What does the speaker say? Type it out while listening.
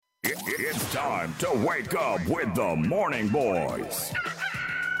It's time to wake up with the Morning Boys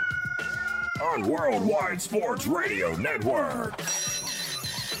on Worldwide Sports Radio Network.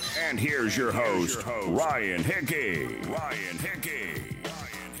 And here's your host, Ryan Hickey.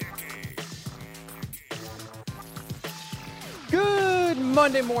 Good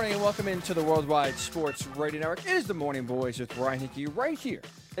Monday morning and welcome into the Worldwide Sports Radio Network. It is the Morning Boys with Ryan Hickey right here,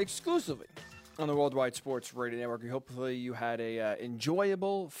 exclusively on the Worldwide Sports Radio Network. Hopefully you had a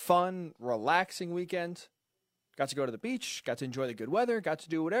enjoyable, fun, relaxing weekend. Got to go to the beach, got to enjoy the good weather, got to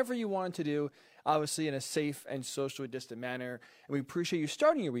do whatever you wanted to do, obviously in a safe and socially distant manner. And we appreciate you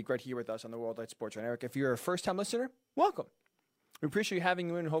starting your week right here with us on the Worldwide Sports Radio Network. If you're a first-time listener, welcome. We appreciate having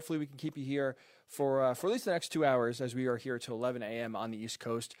you in, and hopefully we can keep you here for at least the next 2 hours as we are here till 11 a.m. on the East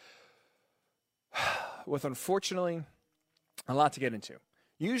Coast with, unfortunately, a lot to get into.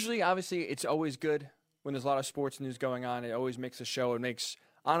 Usually, obviously, it's always good when there's a lot of sports news going on. It always makes the show. It makes,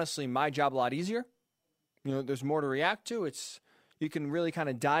 honestly, my job a lot easier. You know, there's more to react to. You can really kind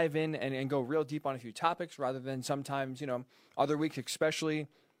of dive in and go real deep on a few topics rather than sometimes, other weeks, especially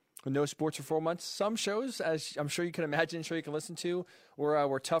with no sports for 4 months. Some shows, as I'm sure you can imagine, you can listen to,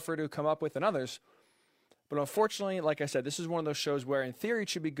 were tougher to come up with than others. But unfortunately, like I said, this is one of those shows where in theory it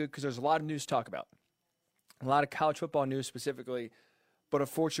should be good because there's a lot of news to talk about. A lot of college football news specifically. But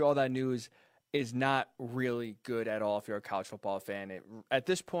unfortunately, all that news is not really good at all if you're a college football fan. At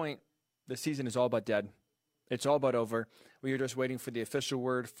this point, the season is all but dead. It's all but over. We are just waiting for the official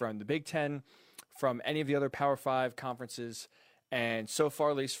word from the Big Ten, from any of the other Power 5 conferences. And so far,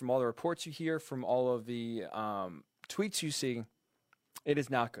 at least from all the reports you hear, from all of the tweets you see, it is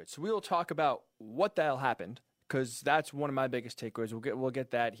not good. So we will talk about what the hell happened, because that's one of my biggest takeaways. We'll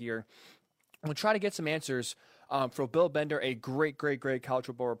get that here. We'll try to get some answers from Bill Bender, a great college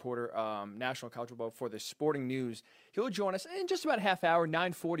football reporter, national college football for the Sporting News. He'll join us in just about a half hour,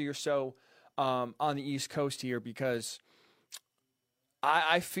 9:40 or so, on the East Coast here, because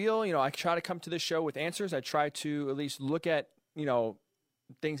I feel, I try to come to this show with answers. I try to at least look at,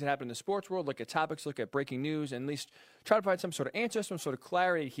 things that happen in the sports world, look at topics, look at breaking news, and at least try to provide some sort of answer, some sort of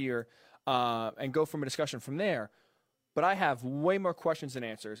clarity here, and go from a discussion from there. But I have way more questions than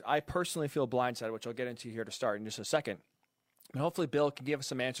answers. I personally feel blindsided, which I'll get into here to start in just a second. And hopefully Bill can give us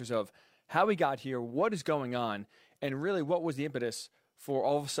some answers of how we got here, what is going on, and really what was the impetus for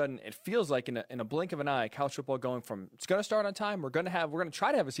all of a sudden, it feels like in a blink of an eye, college football going from it's going to start on time, we're going to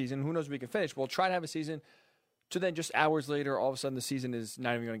try to have a season, who knows if we can finish, we'll try to have a season, to then just hours later, all of a sudden the season is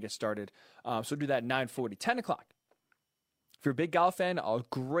not even going to get started. So we'll do that at 9:40, 10 o'clock. If you're a big golf fan, a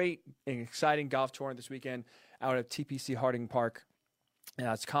great and exciting golf tournament this weekend out at TPC Harding Park.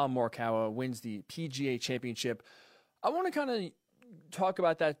 It's Colin Morikawa wins the PGA Championship. I want to kind of talk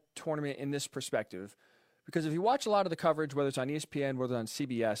about that tournament in this perspective, because if you watch a lot of the coverage, whether it's on ESPN, whether it's on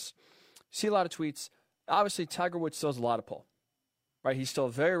CBS, you see a lot of tweets. Obviously, Tiger Woods still has a lot of pull. Right, he's still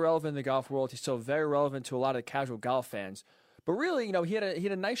very relevant in the golf world. He's still very relevant to a lot of casual golf fans. But really, he had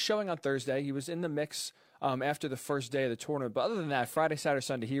a nice showing on Thursday. He was in the mix after the first day of the tournament. But other than that, Friday, Saturday,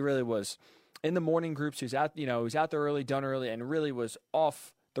 Sunday, he really was in the morning groups. He was out, he was out there early, done early, and really was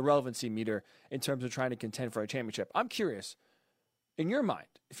off the relevancy meter in terms of trying to contend for a championship. I'm curious, in your mind,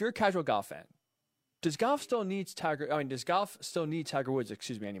 if you're a casual golf fan, does golf still need Tiger Woods,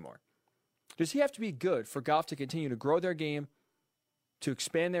 anymore? Does he have to be good for golf to continue to grow their game, to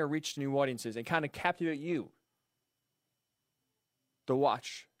expand their reach to new audiences, and kind of captivate you,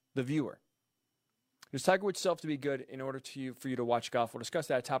 the viewer? Does Tiger Woods still have to be good in order for you to watch golf? We'll discuss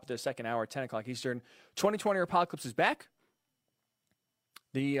that at the top of the second hour, 10 o'clock Eastern. 2020 Apocalypse is back.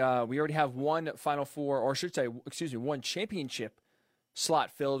 We already have one Final Four, one championship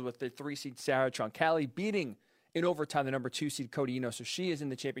slot filled with the 3-seed Sarah Troncalli beating in overtime the number 2 seed Cody Eno. So she is in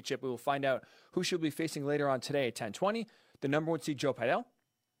the championship. We will find out who she'll be facing later on today at 10:20. The number 1 seed Joe Padel,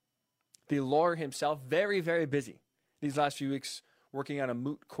 the lawyer himself, very, very busy these last few weeks working on a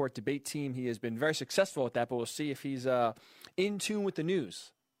moot court debate team. He has been very successful at that, but we'll see if he's in tune with the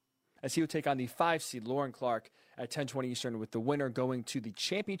news, as he will take on the 5 seed Lauren Clark at 10:20 Eastern, with the winner going to the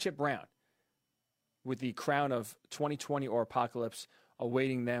championship round with the crown of 2020 or Apocalypse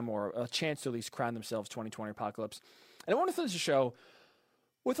awaiting them, or a chance to at least crown themselves 2020 Apocalypse. And I want to finish the show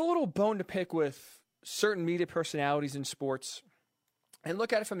with a little bone to pick with certain media personalities in sports, and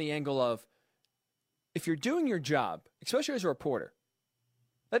look at it from the angle of, if you're doing your job, especially as a reporter,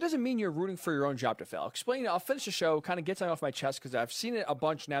 that doesn't mean you're rooting for your own job to fail. I'll finish the show, kind of get something off my chest, because I've seen it a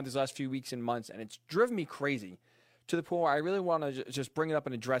bunch now these last few weeks and months, and it's driven me crazy to the point where I really want to just bring it up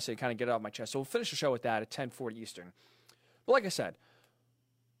and address it and kind of get it off my chest. So we'll finish the show with that at 10:40 Eastern. But like I said,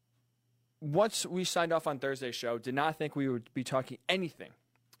 once we signed off on Thursday's show, did not think we would be talking anything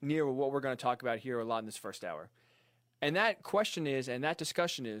near what we're going to talk about here a lot in this first hour. And that question is, and that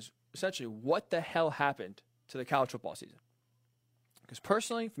discussion is, essentially, what the hell happened to the college football season? Because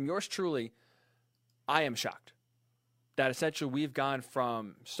personally, from yours truly, I am shocked that essentially we've gone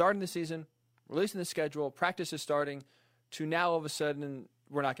from starting the season, releasing the schedule, practices starting, to now all of a sudden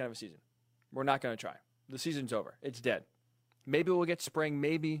we're not going to have a season. We're not going to try. The season's over. It's dead. Maybe we'll get spring,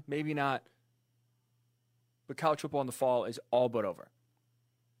 maybe not. But college football in the fall is all but over.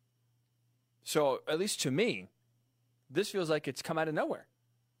 So, at least to me, this feels like it's come out of nowhere.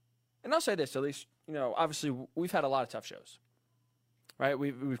 And I'll say this, at least, obviously we've had a lot of tough shows. Right?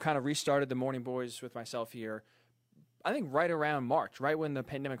 We've kind of restarted the Morning Boys with myself here, I think right around March, right when the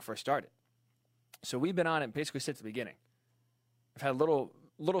pandemic first started. So we've been on it basically since the beginning. I've had little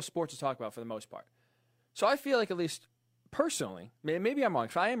sports to talk about for the most part. So I feel like, at least personally, maybe I'm wrong.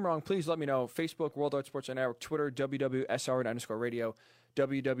 If I am wrong, please let me know. Facebook, World Art Sports Network, Twitter, WWSRN_radio,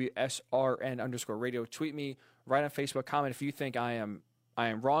 WWSRN_radio. Tweet me, write on Facebook, comment if you think I am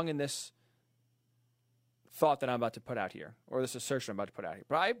wrong in this thought that I'm about to put out here, or this assertion I'm about to put out here.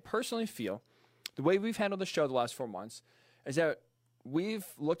 But I personally feel the way we've handled the show the last 4 months is that we've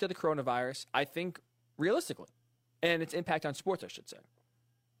looked at the coronavirus, I think, realistically, and its impact on sports, I should say.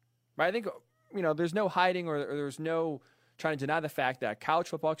 Right? I think, there's no hiding or there's no trying to deny the fact that college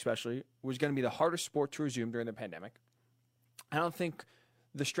football especially was going to be the hardest sport to resume during the pandemic. I don't think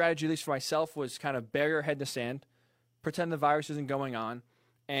the strategy, at least for myself, was kind of bury your head in the sand, pretend the virus isn't going on,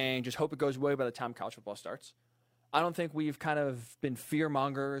 and just hope it goes away by the time college football starts. I don't think we've kind of been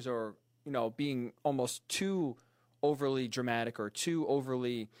fear-mongers or, being almost too overly dramatic or too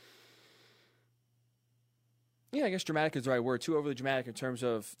overly, I guess dramatic is the right word, too overly dramatic in terms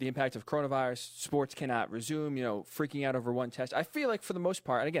of the impact of coronavirus. Sports cannot resume, freaking out over one test. I feel like for the most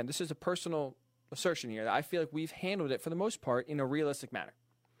part, and again, this is a personal assertion here, that I feel like we've handled it for the most part in a realistic manner.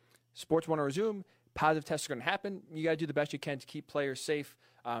 Sports want to resume. Positive tests are going to happen. You got to do the best you can to keep players safe,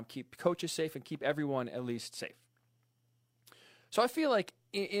 keep coaches safe, and keep everyone at least safe. So I feel like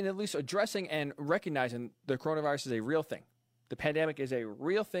in at least addressing and recognizing the coronavirus is a real thing. The pandemic is a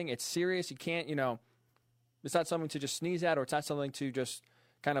real thing. It's serious. You can't, it's not something to just sneeze at, or it's not something to just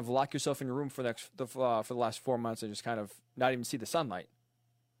kind of lock yourself in your room for the last 4 months and just kind of not even see the sunlight.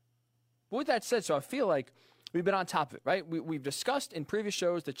 But with that said, so I feel like we've been on top of it, right? We've discussed in previous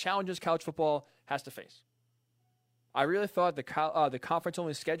shows the challenges college football has to face. I really thought the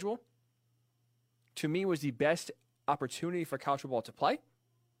conference-only schedule, to me, was the best opportunity for college football to play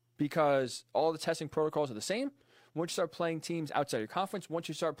because all the testing protocols are the same. Once you start playing teams outside your conference, once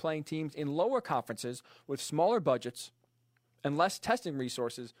you start playing teams in lower conferences with smaller budgets and less testing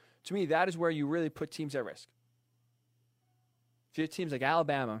resources, to me, that is where you really put teams at risk. If you have teams like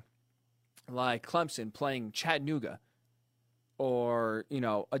Alabama, like Clemson playing Chattanooga, or,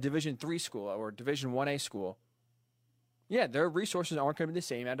 a Division III school or Division 1A school, yeah, their resources aren't going to be the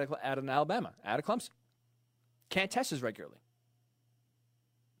same at an Alabama, at a Clemson. Can't test as regularly.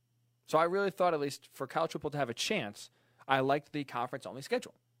 So I really thought, at least for college football to have a chance, I liked the conference-only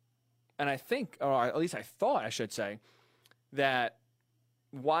schedule. And I think, or at least I thought, I should say, that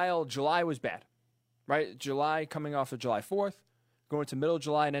while July was bad, right? July coming off of July 4th, going to middle of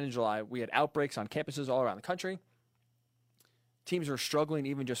July and end of July, we had outbreaks on campuses all around the country. Teams were struggling to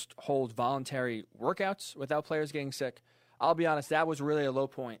even just hold voluntary workouts without players getting sick. I'll be honest, that was really a low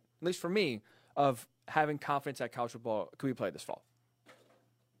point, at least for me, of having confidence that college football could be played this fall.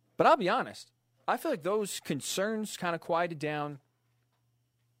 But I'll be honest, I feel like those concerns kind of quieted down.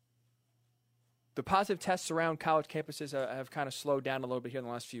 The positive tests around college campuses have kind of slowed down a little bit here in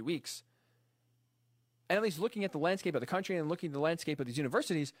the last few weeks. And at least looking at the landscape of the country and looking at the landscape of these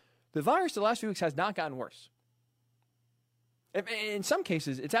universities, the virus the last few weeks has not gotten worse. In some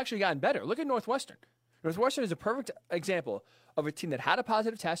cases, it's actually gotten better. Look at Northwestern. Northwestern is a perfect example of a team that had a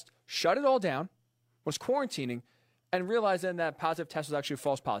positive test, shut it all down, was quarantining, and realized then that positive test was actually a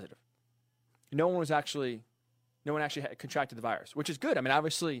false positive. No one actually had contracted the virus, which is good. I mean,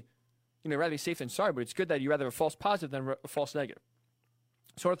 obviously, rather be safe than sorry, but it's good that you rather have a false positive than a false negative.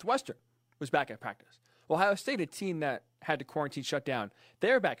 So Northwestern was back at practice. Ohio State, a team that had to quarantine shut down,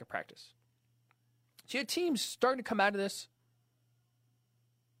 they're back at practice. So you had teams starting to come out of this,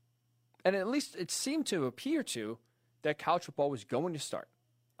 and at least it seemed to appear to that college football was going to start.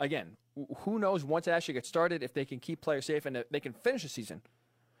 Again, who knows once it actually gets started if they can keep players safe and they can finish the season.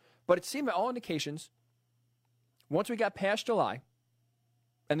 But it seemed by all indications, once we got past July,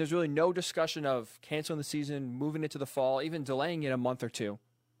 and there's really no discussion of canceling the season, moving it to the fall, even delaying it a month or two,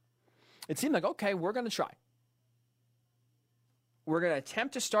 it seemed like, okay, we're going to try. We're going to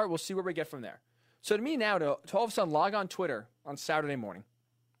attempt to start. We'll see where we get from there. So to me now, to all of a sudden log on Twitter on Saturday morning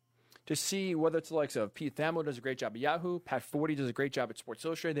to see whether it's the likes of Pete Thamel does a great job at Yahoo, Pat Forty does a great job at Sports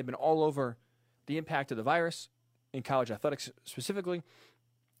Illustrated. They've been all over the impact of the virus in college athletics specifically,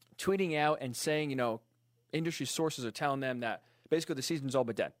 tweeting out and saying, industry sources are telling them that basically the season's all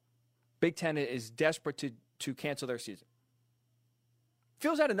but dead. Big Ten is desperate to cancel their season.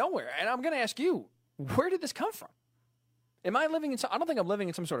 Feels out of nowhere. And I'm going to ask you, where did this come from? Am I living in I don't think I'm living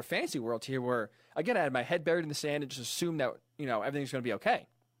in some sort of fantasy world here where, again, I had my head buried in the sand and just assumed that, everything's going to be okay.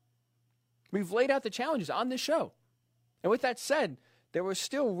 We've laid out the challenges on this show. And with that said, there was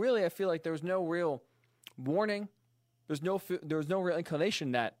still really, I feel like there was no real warning. There was no real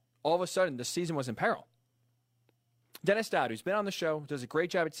inclination that all of a sudden the season was in peril. Dennis Dodd, who's been on the show, does a great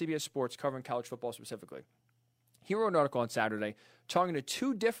job at CBS Sports covering college football specifically. He wrote an article on Saturday talking to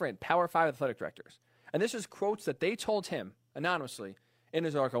two different Power 5 athletic directors. And this is quotes that they told him anonymously in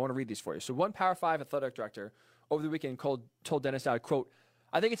his article. I want to read these for you. So one Power 5 athletic director over the weekend told Dennis Dodd, quote,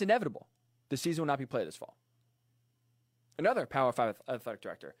 "I think it's inevitable the season will not be played this fall." Another Power 5 athletic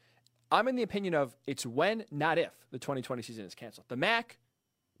director, "I'm in the opinion of it's when, not if, the 2020 season is canceled." The MAC,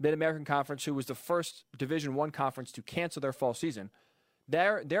 Mid-American Conference, who was the first Division I conference to cancel their fall season,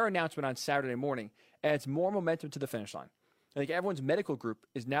 their announcement on Saturday morning adds more momentum to the finish line. I think everyone's medical group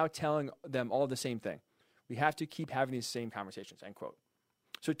is now telling them all the same thing. We have to keep having these same conversations, end quote.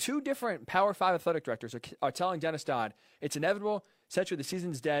 So two different Power 5 athletic directors are telling Dennis Dodd it's inevitable, essentially the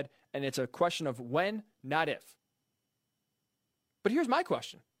season's dead, and it's a question of when, not if. But here's my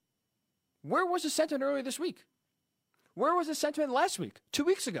question. Where was the sentiment earlier this week? Where was the sentiment last week, 2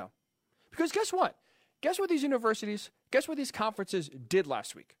 weeks ago? Because guess what? Guess what these universities, guess what these conferences did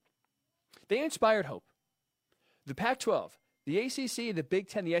last week? They inspired hope. The Pac-12, the ACC, the Big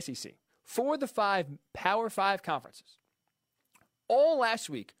Ten, the SEC, four of the 5 Power 5 conferences, all last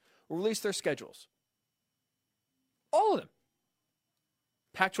week released their schedules. All of them.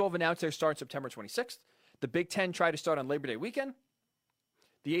 Pac-12 announced their start September 26th. The Big Ten tried to start on Labor Day weekend.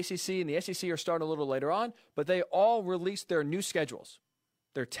 The ACC and the SEC are starting a little later on, but they all released their new schedules.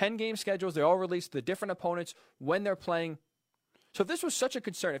 Their 10-game schedules, they all released the different opponents when they're playing. So if this was such a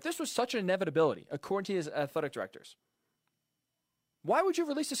concern, if this was such an inevitability, according to his athletic directors, why would you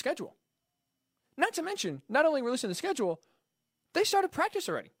release the schedule? Not to mention, not only releasing the schedule, they started practice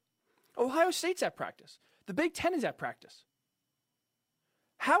already. Ohio State's at practice. The Big Ten is at practice.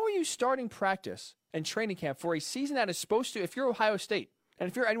 How are you starting practice and training camp for a season that is supposed to, if you're Ohio State, and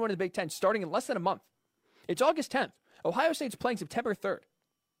if you're anyone in the Big Ten, starting in less than a month? It's August 10th. Ohio State's playing September 3rd.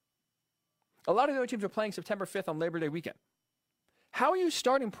 A lot of the other teams are playing September 5th on Labor Day weekend. How are you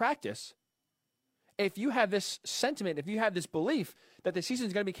starting practice if you have this sentiment, if you have this belief that the season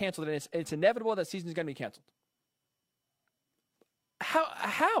is going to be canceled and it's inevitable that the season is going to be canceled?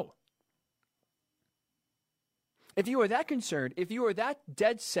 How? If you are that concerned, if you are that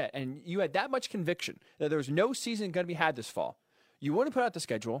dead set and you had that much conviction that there's no season going to be had this fall, you wouldn't put out the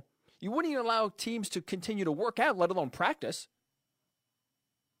schedule. You wouldn't even allow teams to continue to work out, let alone practice.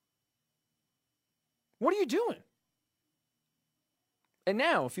 What are you doing? And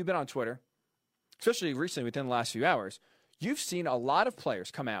now, if you've been on Twitter, especially recently within the last few hours, you've seen a lot of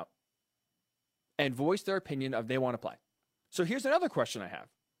players come out and voice their opinion of they want to play. So here's another question I have.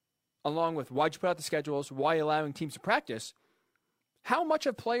 Along with why'd you put out the schedules, why allowing teams to practice, how much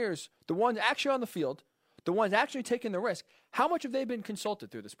have players, the ones actually on the field, the ones actually taking the risk, how much have they been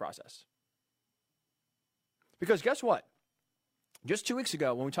consulted through this process? Because guess what? Just 2 weeks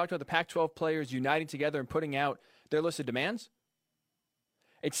ago, when we talked about the Pac-12 players uniting together and putting out their list of demands,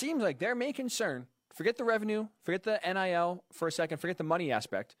 it seems like their main concern, forget the revenue, forget the NIL for a second, forget the money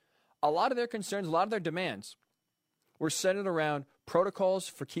aspect, a lot of their concerns, a lot of their demands were centered around protocols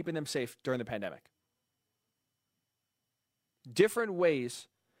for keeping them safe during the pandemic. Different ways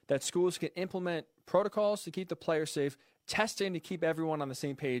that schools can implement protocols to keep the players safe, testing to keep everyone on the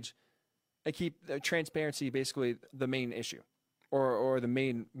same page, and keep transparency basically the main issue, or the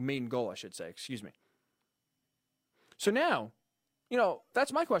main goal, I should say. Excuse me. So now,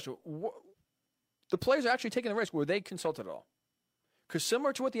 that's my question. The players are actually taking the risk. Were they consulted at all? Because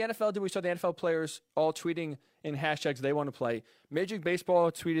similar to what the NFL did, we saw the NFL players all tweeting in hashtags they want to play. Major League Baseball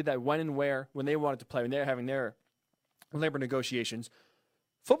tweeted that when and where, when they wanted to play, when they're having their labor negotiations.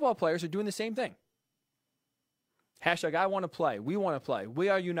 Football players are doing the same thing. Hashtag I want to play. We want to play. We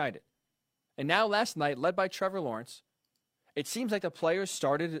are united. And now last night, led by Trevor Lawrence, it seems like the players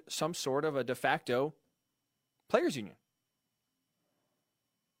started some sort of a de facto players union.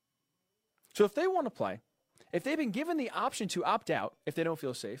 So if they want to play, if they've been given the option to opt out if they don't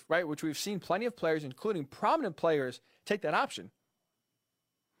feel safe, right, which we've seen plenty of players, including prominent players, take that option.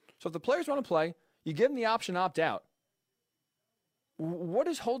 So if the players want to play, you give them the option to opt out. What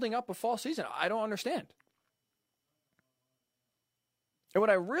is holding up a fall season? I don't understand. And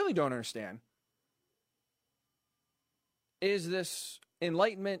what I really don't understand is this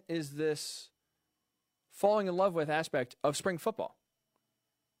enlightenment, is this falling in love with aspect of spring football.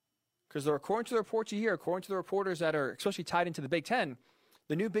 Because according to the reports you hear, according to the reporters that are especially tied into the Big Ten,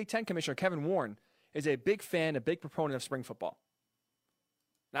 the new Big Ten commissioner, Kevin Warren, is a big fan, a big proponent of spring football.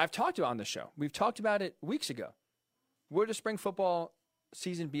 Now, I've talked about it on the show. We've talked about it weeks ago. Would a spring football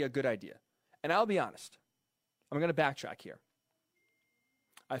season be a good idea? And I'll be honest. I'm going to backtrack here.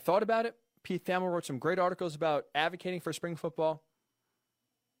 I thought about it. Pete Thamel wrote some great articles about advocating for spring football.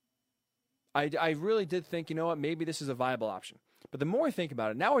 I really did think, you know what, maybe this is a viable option. But the more I think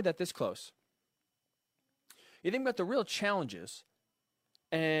about it, now we're that this close, you think about the real challenges.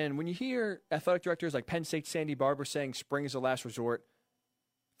 And when you hear athletic directors like Penn State Sandy Barbour saying spring is a last resort,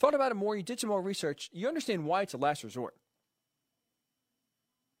 thought about it more, you did some more research, you understand why it's a last resort.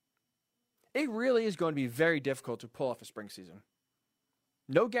 It really is going to be very difficult to pull off a spring season.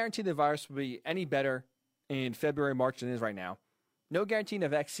 No guarantee the virus will be any better in February, March than it is right now. No guarantee the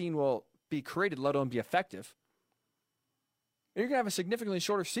vaccine will be created, let alone be effective. And you're going to have a significantly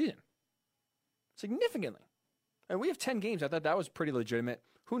shorter season. Significantly. And we have 10 games. I thought that was pretty legitimate.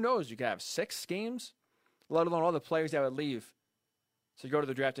 Who knows? You could have 6 games, let alone all the players that would leave. So you go to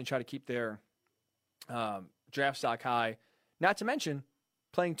the draft and try to keep their draft stock high. Not to mention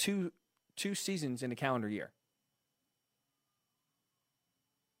playing two seasons in a calendar year.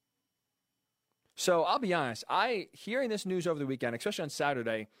 So I'll be honest, hearing this news over the weekend, especially on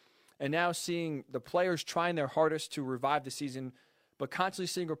Saturday, and now seeing the players trying their hardest to revive the season, but constantly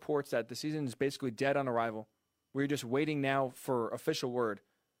seeing reports that the season is basically dead on arrival. We're just waiting now for official word.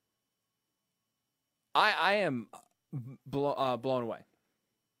 I am blown away.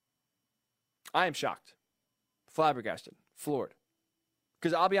 I am shocked, flabbergasted, floored.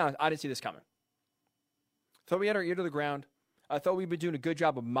 Because I'll be honest, I didn't see this coming. Thought we had our ear to the ground. I thought we'd been doing a good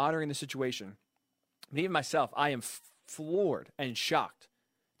job of monitoring the situation. And even myself, I am floored and shocked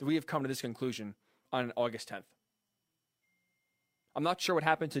that we have come to this conclusion on August 10th. I'm not sure what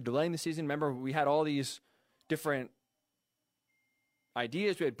happened to delaying the season. Remember, we had all these different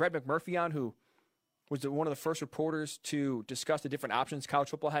ideas. We had Brett McMurphy on, who was one of the first reporters to discuss the different options college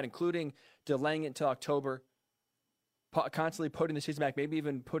football had, including delaying it until October, constantly putting the season back, maybe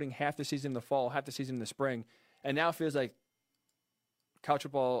even putting half the season in the fall, half the season in the spring. And now it feels like college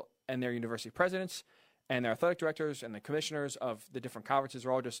football and their university presidents and their athletic directors and the commissioners of the different conferences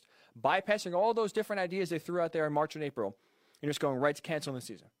are all just bypassing all those different ideas they threw out there in March and April and just going right to canceling the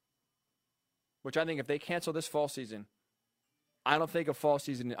season. Which I think if they cancel this fall season, I don't think a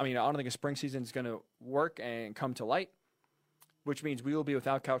spring season is going to work and come to light, which means we will be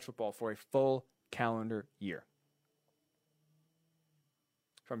without college football for a full calendar year.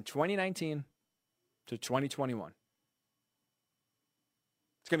 From 2019 to 2021.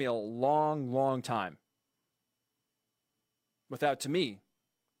 It's going to be a long, long time without, to me,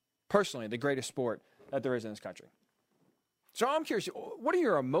 personally, the greatest sport that there is in this country. So I'm curious, what are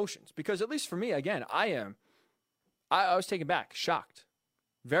your emotions? Because at least for me, again, I was taken back, shocked,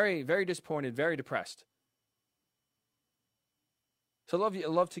 very, very disappointed, very depressed. So I'd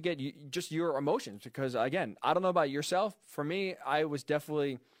love to get just your emotions because, again, I don't know about yourself. For me, I was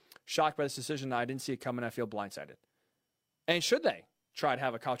definitely shocked by this decision. I didn't see it coming. I feel blindsided. And should they try to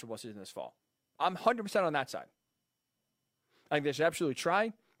have a college football season this fall? I'm 100% on that side. I think they should absolutely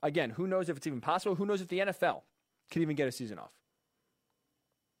try. Again, who knows if it's even possible? Who knows if the NFL can even get a season off?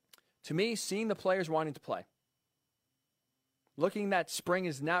 To me, seeing the players wanting to play, looking that spring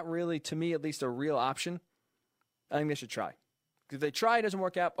is not really, to me at least, a real option, I think they should try. If they try, it doesn't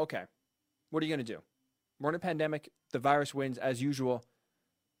work out, okay. What are you going to do? We're in a pandemic. The virus wins as usual.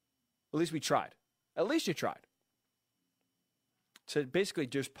 At least we tried. At least you tried. To basically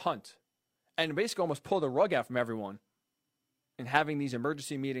just punt and basically almost pull the rug out from everyone and having these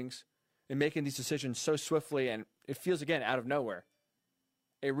emergency meetings and making these decisions so swiftly, and it feels, again, out of nowhere.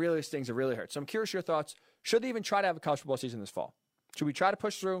 It really stings. It really hurts. So I'm curious your thoughts. Should they even try to have a college football season this fall? Should we try to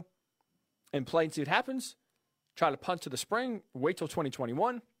push through and play and see what happens? Try to punt to the spring? Wait till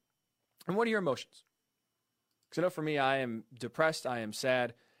 2021? And what are your emotions? Because I know for me, I am depressed, I am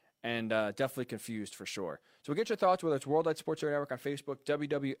sad, and definitely confused for sure. So we'll get your thoughts, whether it's Worldwide Sports Radio Network on Facebook,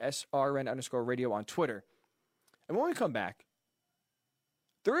 WWSRN_radio on Twitter. And when we come back,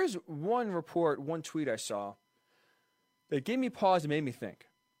 there is one report, one tweet I saw that gave me pause and made me think.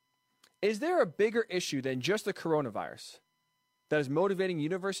 Is there a bigger issue than just the coronavirus that is motivating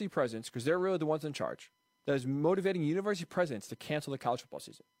university presidents, because they're really the ones in charge, that is motivating university presidents to cancel the college football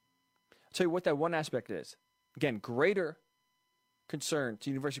season? I'll tell you what that one aspect is. Again, greater concern to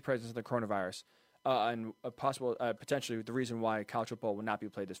university presidents of the coronavirus and a possible, potentially the reason why college football will not be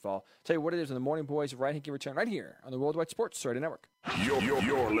played this fall. Tell you what it is in the Morning Boys. Ryan Hickey return right here on the Worldwide Sports Radio Network.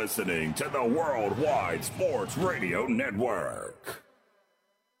 You're listening to the Worldwide Sports Radio Network.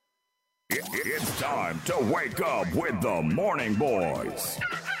 It's time to wake up with the Morning Boys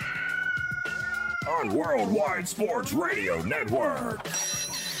on Worldwide Sports Radio Network.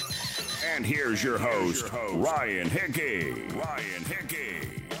 And here's your host, Ryan Hickey.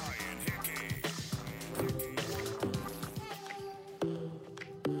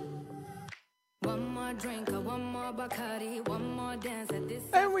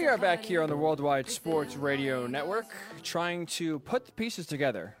 And we are back here on the Worldwide Sports Radio Network, trying to put the pieces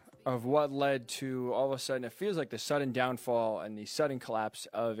together of what led to all of a sudden it feels like the sudden downfall and the sudden collapse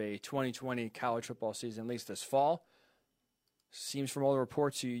of a 2020 college football season, at least this fall. Seems from all the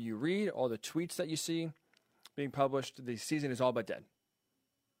reports you read, all the tweets that you see being published, the season is all but dead.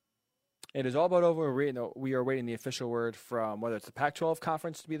 It is all but over. We are waiting the official word from whether it's the Pac-12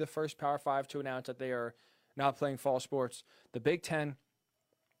 conference to be the first Power 5 to announce that they are not playing fall sports, the Big Ten,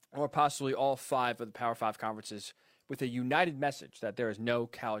 or possibly all 5 of the Power 5 conferences with a united message that there is no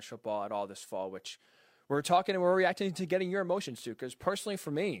college football at all this fall, which we're talking and we're reacting to getting your emotions to. Because personally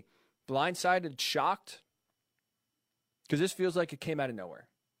for me, blindsided, shocked, because this feels like it came out of nowhere.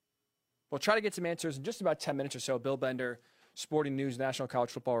 We'll try to get some answers in just about 10 minutes or so. Bill Bender, Sporting News, National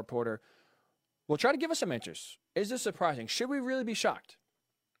College Football Reporter, will try to give us some answers. Is this surprising? Should we really be shocked?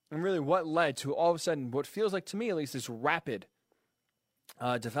 And really what led to all of a sudden what feels like to me at least this rapid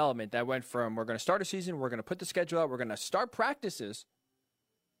development that went from we're going to start a season, we're going to put the schedule out, we're going to start practices.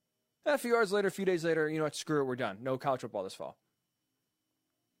 And a few hours later, a few days later, you know what, screw it, we're done. No college football this fall.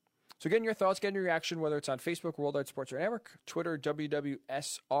 So getting your thoughts, getting your reaction, whether it's on Facebook, Worldwide Sports Radio Network, Twitter,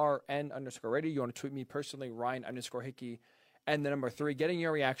 WWSRN_radio. You want to tweet me personally, Ryan_Hickey, and the number 3, getting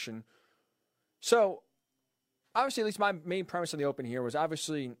your reaction. So, obviously, at least my main premise on the open here was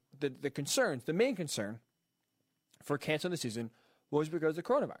obviously the concerns, the main concern for canceling the season was because of the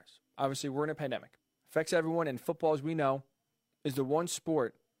coronavirus. Obviously, we're in a pandemic. Affects everyone, and football, as we know, is the one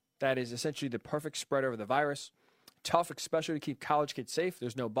sport that is essentially the perfect spreader of the virus. Tough, especially to keep college kids safe.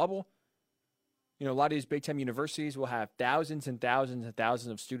 There's no bubble. You know, a lot of these Big Ten universities will have thousands and thousands and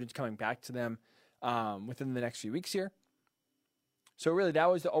thousands of students coming back to them within the next few weeks here. So really, that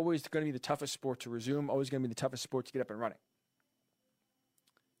was always going to be the toughest sport to resume, always going to be the toughest sport to get up and running.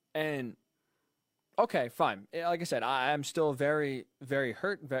 And, okay, fine. Like I said, I'm still very, very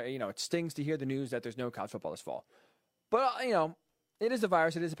hurt. It stings to hear the news that there's no college football this fall. But, it is a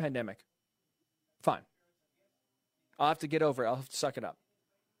virus. It is a pandemic. Fine. I'll have to get over it. I'll have to suck it up.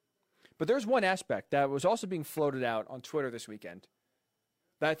 But there's one aspect that was also being floated out on Twitter this weekend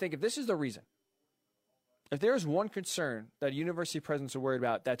that I think if this is the reason, if there is one concern that university presidents are worried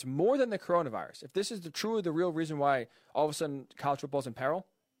about that's more than the coronavirus, if this is truly the real reason why all of a sudden college football is in peril,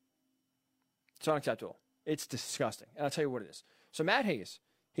 it's unacceptable. It's disgusting. And I'll tell you what it is. So Matt Hayes,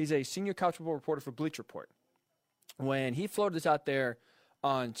 he's a senior college football reporter for Bleacher Report. When he floated this out there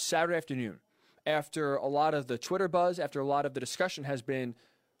on Saturday afternoon, after a lot of the Twitter buzz, after a lot of the discussion has been,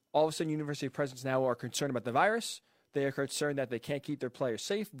 all of a sudden university presidents now are concerned about the virus. They are concerned that they can't keep their players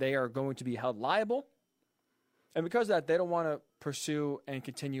safe. They are going to be held liable. And because of that, they don't want to pursue and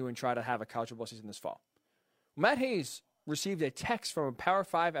continue and try to have a college football season this fall. Matt Hayes received a text from a Power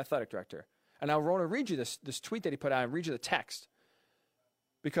 5 athletic director. And I want to read you this tweet that he put out and read you the text.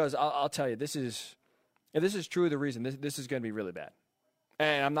 Because I'll tell you, if this is truly the reason, this is going to be really bad.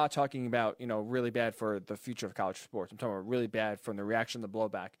 And I'm not talking about, really bad for the future of college sports. I'm talking about really bad from the reaction, the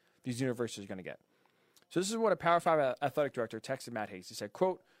blowback these universities are going to get. So this is what a Power 5 athletic director texted Matt Hayes. He said,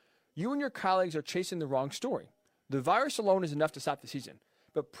 quote, "You and your colleagues are chasing the wrong story. The virus alone is enough to stop the season.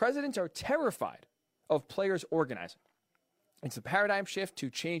 But presidents are terrified of players organizing. It's a paradigm shift to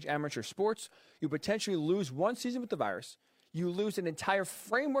change amateur sports. You potentially lose one season with the virus. You lose an entire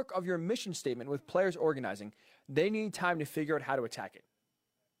framework of your mission statement with players organizing. They need time to figure out how to attack it."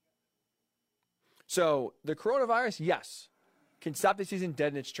 So the coronavirus, yes, can stop the season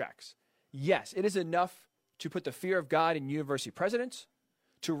dead in its tracks. Yes, it is enough to put the fear of God in university presidents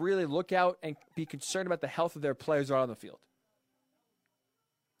to really look out and be concerned about the health of their players out on the field.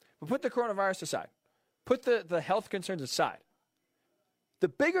 But put the coronavirus aside. Put the health concerns aside. The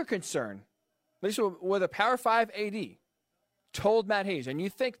bigger concern, at least what a Power 5 AD told Matt Hayes, and you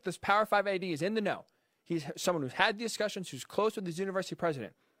think this Power 5 AD is in the know. He's someone who's had discussions, who's close with his university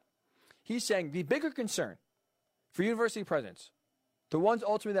president. He's saying the bigger concern for university presidents, the ones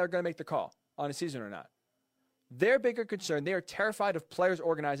ultimately that are going to make the call on a season or not, their bigger concern, they are terrified of players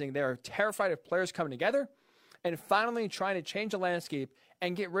organizing. They are terrified of players coming together. and finally trying to change the landscape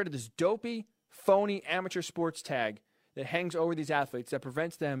and get rid of this dopey, phony amateur sports tag that hangs over these athletes that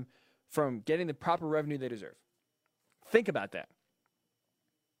prevents them from getting the proper revenue they deserve. Think about that.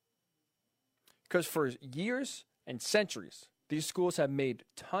 Because for years and centuries, these schools have made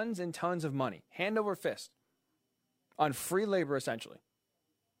tons and tons of money, hand over fist, on free labor, essentially.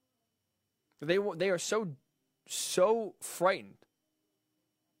 They are so frightened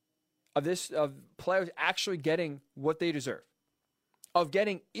of players actually getting what they deserve, of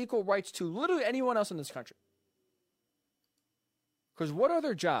getting equal rights to literally anyone else in this country. Because what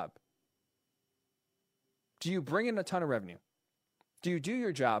other job do you bring in a ton of revenue? Do you do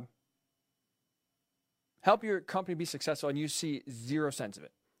your job, help your company be successful, and you see 0 cents of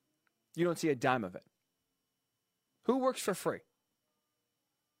it? You don't see a dime of it. Who works for free?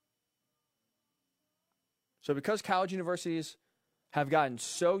 So because college universities have gotten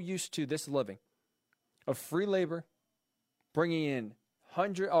so used to this living of free labor, bringing in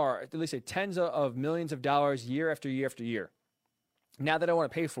or at least tens of millions of dollars year after year after year, now they don't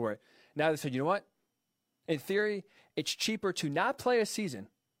want to pay for it. Now they said, you know what? In theory, it's cheaper to not play a season,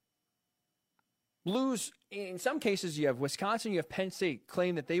 lose. In some cases, you have Wisconsin, you have Penn State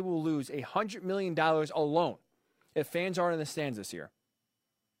claim that they will lose $100 million alone if fans aren't in the stands this year.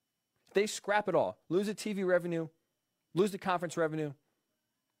 They scrap it all, lose the TV revenue, lose the conference revenue.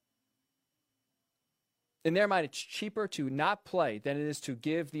 In their mind, it's cheaper to not play than it is to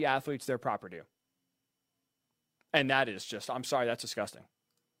give the athletes their proper due. And that is just, I'm sorry, that's disgusting.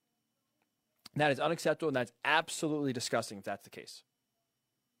 That is unacceptable, and that's absolutely disgusting if that's the case.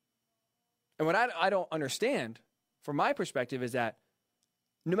 And what I don't understand, from my perspective, is that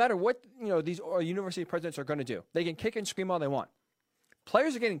no matter what these university presidents are going to do, they can kick and scream all they want.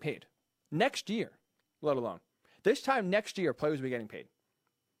 Players are getting paid next year, let alone. This time next year, players will be getting paid.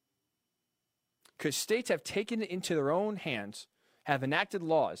 Because states have taken it into their own hands, have enacted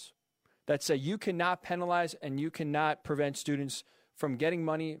laws that say you cannot penalize and you cannot prevent students from getting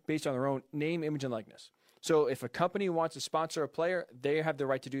money based on their own name, image, and likeness. So if a company wants to sponsor a player, they have the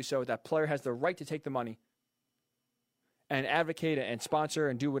right to do so. That player has the right to take the money and advocate and sponsor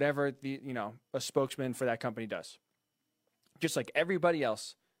and do whatever a spokesman for that company does. Just like everybody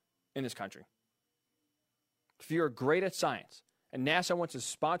else in this country. If you're great at science and NASA wants to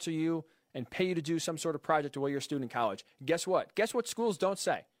sponsor you and pay you to do some sort of project while you're a student in college, guess what? Guess what schools don't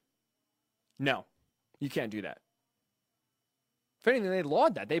say? No, you can't do that. If anything, they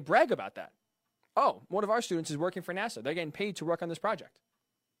laud that. They brag about that. Oh, one of our students is working for NASA. They're getting paid to work on this project.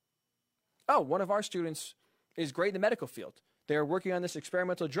 Oh, one of our students is great in the medical field. They're working on this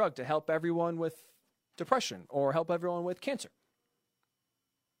experimental drug to help everyone with depression or help everyone with cancer.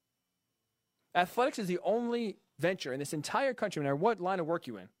 Athletics is the only venture in this entire country, no matter what line of work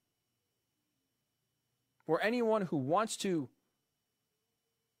you're in, where anyone who wants to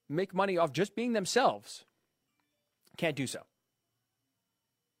make money off just being themselves can't do so.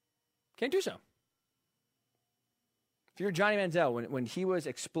 Can't do so. If you're Johnny Manziel, when he was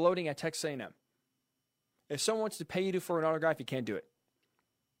exploding at Texas A&M, if someone wants to pay you for an autograph, you can't do it.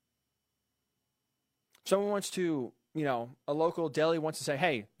 If someone wants to, a local deli wants to say,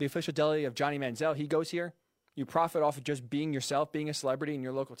 hey, the official deli of Johnny Manziel, he goes here. You profit off of just being yourself, being a celebrity in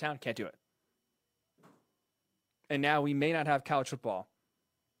your local town. Can't do it. And now we may not have college football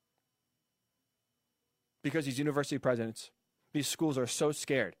because these university presidents, these schools are so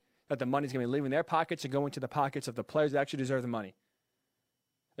scared that the money's going to be leaving their pockets and going to the pockets of the players that actually deserve the money.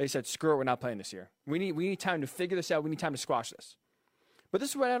 They said, screw it, we're not playing this year. We need time to figure this out. We need time to squash this. But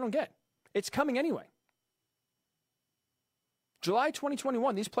this is what I don't get. It's coming anyway. July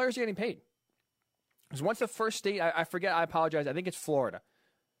 2021, these players are getting paid. Because once the first state, I forget, I apologize, I think it's Florida,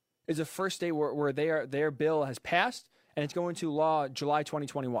 is the first state where their bill has passed, and it's going to law July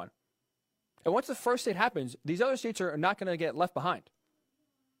 2021. And once the first state happens, these other states are not going to get left behind.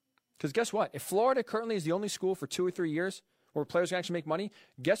 Because guess what? If Florida currently is the only school for 2 or 3 years where players can actually make money,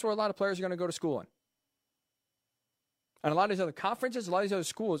 guess where a lot of players are going to go to school in? And a lot of these other conferences, a lot of these other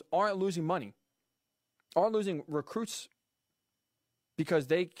schools aren't losing money, aren't losing recruits because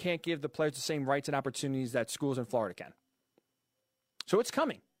they can't give the players the same rights and opportunities that schools in Florida can. So it's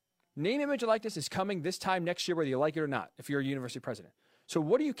coming. Name, image, and likeness is coming this time next year, whether you like it or not, if you're a university president. So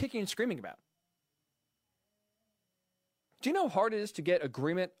what are you kicking and screaming about? Do you know how hard it is to get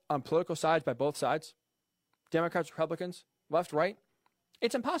agreement on political sides by both sides? Democrats, Republicans, left, right?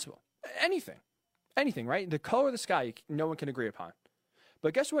 It's impossible. Anything, right? The color of the sky, no one can agree upon.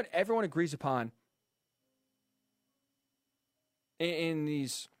 But guess what everyone agrees upon in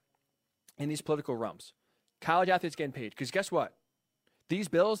these political realms? College athletes getting paid. Because guess what? These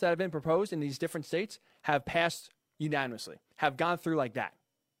bills that have been proposed in these different states have passed unanimously, have gone through like that.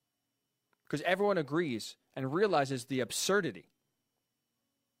 Because everyone agrees and realizes the absurdity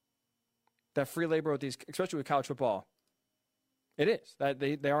that free labor with these, especially with college football, it is. That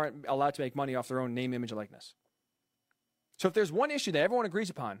they aren't allowed to make money off their own name, image, and likeness. So if there's one issue that everyone agrees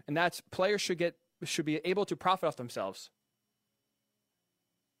upon, and that's players should be able to profit off themselves,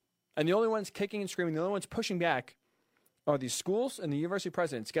 and the only ones kicking and screaming, the only ones pushing back are these schools and the university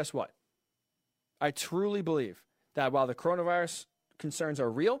presidents, guess what? I truly believe that while the coronavirus concerns are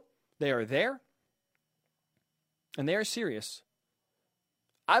real, they are there, and they are serious.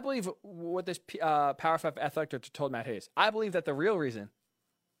 I believe what this Power 5 athletic director told Matt Hayes. I believe that the real reason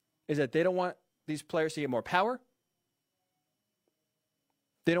is that they don't want these players to get more power.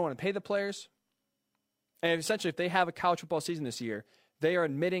 They don't want to pay the players. And essentially, if they have a college football season this year, they are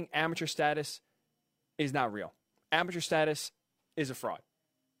admitting amateur status is not real. Amateur status is a fraud.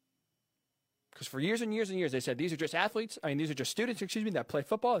 Because for years and years and years, they said these are just athletes. These are just students, that play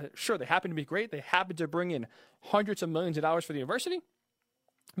football. Sure, they happen to be great. They happen to bring in hundreds of millions of dollars for the university.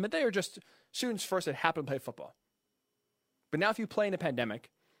 But they are just students first that happen to play football. But now if you play in a pandemic,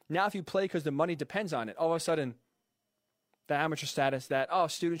 now if you play because the money depends on it, all of a sudden, the amateur status that,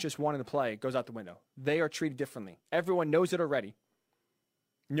 students just wanted to play goes out the window. They are treated differently. Everyone knows it already.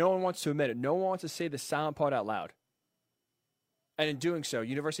 No one wants to admit it. No one wants to say the silent part out loud. And in doing so,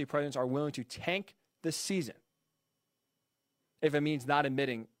 university presidents are willing to tank the season if it means not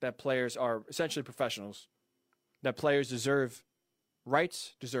admitting that players are essentially professionals, that players deserve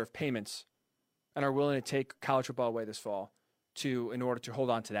rights, deserve payments, and are willing to take college football away this fall in order to hold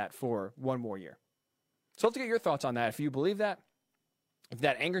on to that for one more year. So I'd love to get your thoughts on that. If you believe that, if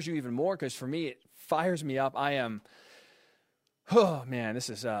that angers you even more, because for me, it fires me up. This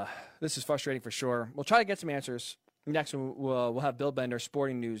is frustrating for sure. We'll try to get some answers. Next, we'll have Bill Bender,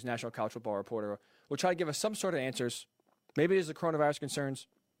 Sporting News, National College Football Reporter. We'll try to give us some sort of answers. Maybe it's the coronavirus concerns.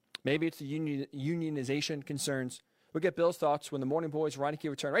 Maybe it's the unionization concerns. We'll get Bill's thoughts when the Morning Boys Ryan Hickey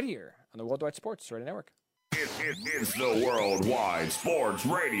return right here on the Worldwide Sports Radio Network. It's the Worldwide Sports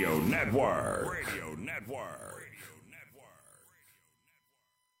Radio Network.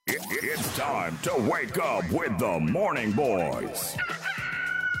 It's time to wake up with the Morning Boys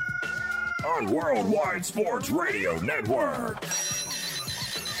on Worldwide Sports Radio Network.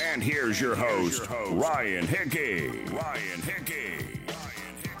 And here's your host, Ryan Hickey.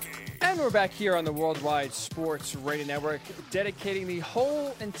 And we're back here on the Worldwide Sports Radio Network, dedicating the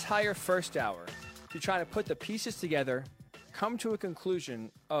whole entire first hour to trying to put the pieces together, come to a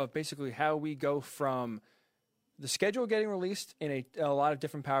conclusion of basically how we go from the schedule getting released in a lot of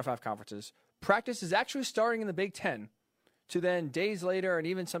different Power 5 conferences. Practice is actually starting in the Big Ten, to then days later, and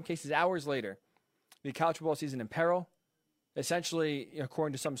even in some cases hours later, the college football season in peril. Essentially,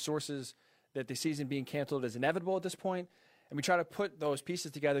 according to some sources, that the season being canceled is inevitable at this point. And we try to put those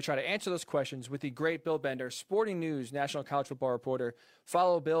pieces together, try to answer those questions with the great Bill Bender, Sporting News, National College Football Reporter.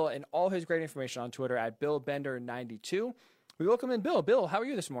 Follow Bill and all his great information on Twitter at BillBender92. We welcome in Bill. Bill, how are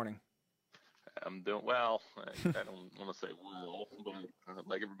you this morning? I'm doing well. I don't want to say well, but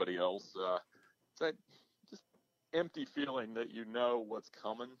like everybody else, it's that just empty feeling that you know what's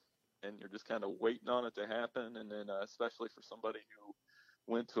coming and you're just kind of waiting on it to happen. And then especially for somebody who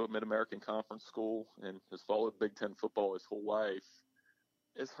went to a Mid-American Conference school and has followed Big Ten football his whole life,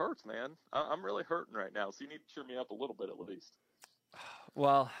 it hurts, man. I'm really hurting right now, so you need to cheer me up a little bit at least.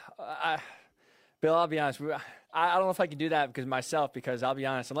 Well, Bill, I'll be honest. I don't know if I can do that because I'll be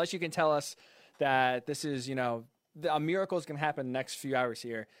honest, unless you can tell us that this is, a miracle is going to happen in the next few hours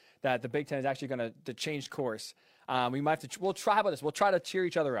here, that the Big Ten is actually going to change course. We might have to. We'll try about this. We'll try to cheer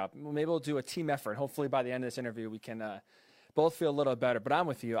each other up. Maybe we'll do a team effort. Hopefully, by the end of this interview, we can both feel a little better. But I'm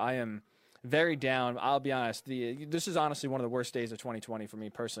with you. I am very down. I'll be honest. This is honestly one of the worst days of 2020 for me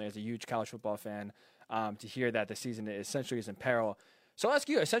personally, as a huge college football fan. To hear that the season essentially is in peril. So I'll ask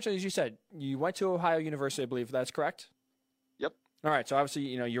you. Essentially, as you said, you went to Ohio University. I believe that's correct. Yep. All right. So obviously,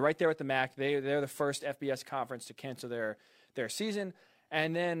 you're right there with the MAC. They're the first FBS conference to cancel their season.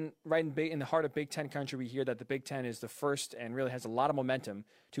 And then right in the heart of Big Ten country, we hear that the Big Ten is the first and really has a lot of momentum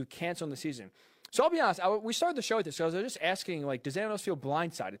to cancel the season. So I'll be honest, we started the show with this. So I was just asking, does anyone else feel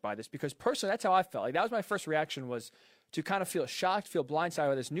blindsided by this? Because personally, that's how I felt. That was my first reaction, was to kind of feel shocked, feel blindsided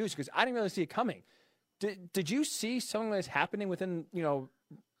by this news, because I didn't really see it coming. Did you see something like this happening within, the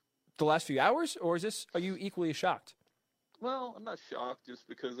last few hours? Or are you equally shocked? Well, I'm not shocked, just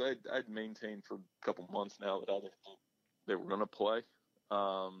because I'd maintained for a couple months now that I didn't think they were going to play.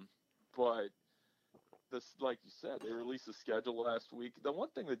 But this, like you said, they released the schedule last week. The one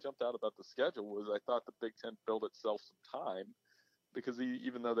thing that jumped out about the schedule was I thought the Big Ten built itself some time because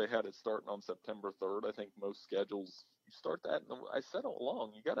even though they had it starting on September 3rd, I think most schedules, you start that. I said all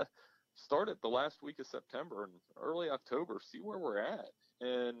along, you got to start it the last week of September and early October, see where we're at.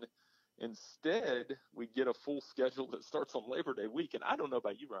 And instead, we get a full schedule that starts on Labor Day week. And I don't know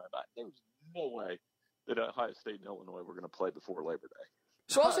about you, Ryan, but there's no way that Ohio State and Illinois were going to play before Labor Day.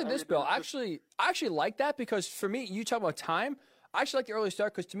 So I'll say this, Bill. I actually like that because for me, you talk about time. I actually like the early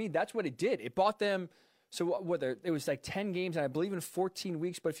start because to me, that's what it did. It bought them. So whether it was like 10 games, and I believe in 14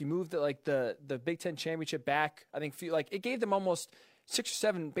 weeks. But if you move the Big Ten championship back, I think it gave them almost 6 or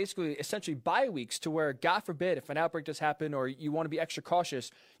 7, basically essentially bye weeks to where, God forbid, if an outbreak does happen or you want to be extra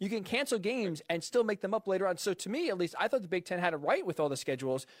cautious, you can cancel games and still make them up later on. So to me, at least, I thought the Big Ten had it right with all the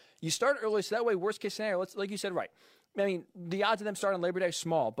schedules. You start early, so that way, worst case scenario, like you said, right. I mean, the odds of them starting on Labor Day are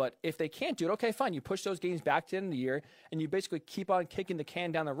small, but if they can't do it, okay, fine. You push those games back to the end of the year, and you basically keep on kicking the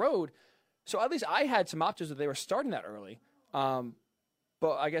can down the road. So at least I had some options that they were starting that early.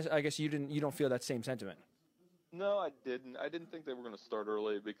 But I guess you don't feel that same sentiment. No, I didn't. I didn't think they were going to start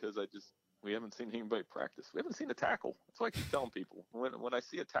early because we haven't seen anybody practice. We haven't seen a tackle. That's why I keep telling people when I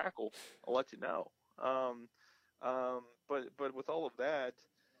see a tackle, I'll let you know. But with all of that,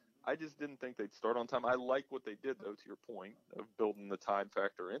 I just didn't think they'd start on time. I like what they did, though, to your point of building the time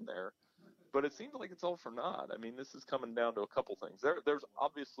factor in there. But it seems like it's all for naught. I mean, this is coming down to a couple things. There's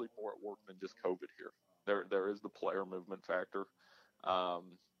obviously more at work than just COVID here. There is the player movement factor.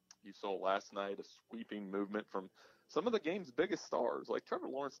 You saw last night a sweeping movement from some of the game's biggest stars. Like Trevor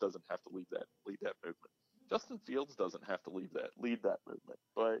Lawrence doesn't have to lead that movement. Justin Fields doesn't have to lead that movement.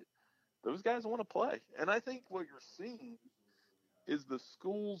 But those guys want to play. And I think what you're seeing is the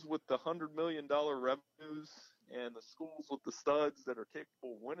schools with the $100 million revenues and the schools with the studs that are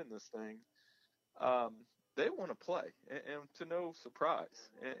capable of winning this thing, they want to play, and to no surprise.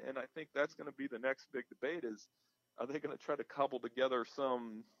 And I think that's going to be the next big debate is, are they going to try to cobble together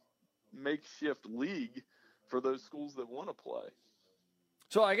some makeshift league for those schools that want to play?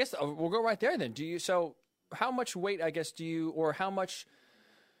 So I guess we'll go right there then. So how much weight, I guess, or how much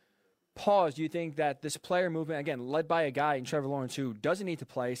pause do you think that this player movement, again, led by a guy in Trevor Lawrence who doesn't need to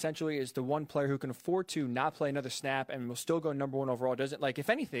play, essentially is the one player who can afford to not play another snap and will still go number 1 overall, if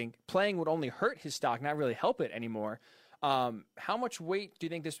anything, playing would only hurt his stock, not really help it anymore. How much weight do you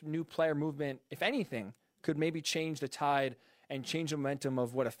think this new player movement, if anything, could maybe change the tide and change the momentum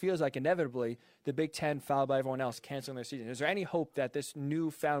of what it feels like inevitably the Big Ten, followed by everyone else, canceling their season? Is there any hope that this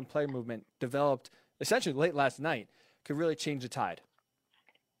newfound player movement developed essentially late last night could really change the tide?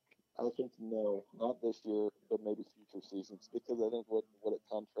 I think no, not this year, but maybe future seasons, because I think what it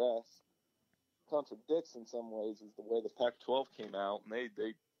contradicts in some ways is the way the Pac-12 came out, and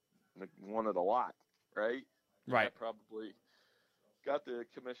they wanted a lot, right? Right. That probably got the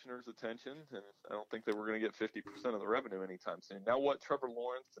commissioner's attention, and I don't think they were going to get 50% of the revenue anytime soon. Now, what Trevor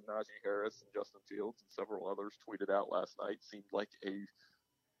Lawrence and Najee Harris and Justin Fields and several others tweeted out last night seemed like a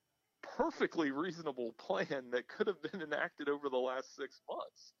perfectly reasonable plan that could have been enacted over the last 6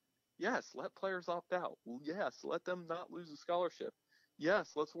 months. Yes, let players opt out. Yes, let them not lose a scholarship.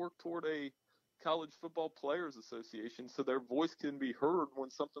 Yes, let's work toward a college football players association so their voice can be heard when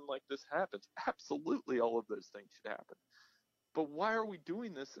something like this happens. Absolutely, all of those things should happen. But why are we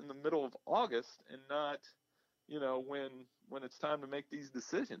doing this in the middle of August and not, when it's time to make these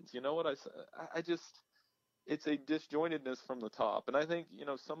decisions? You know what I just, it's a disjointedness from the top. And I think,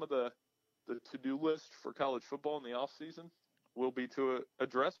 some of the to-do list for college football in the offseason will be to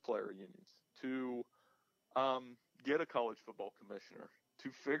address player unions, to get a college football commissioner, to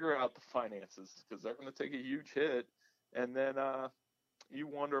figure out the finances, because they're going to take a huge hit. And then you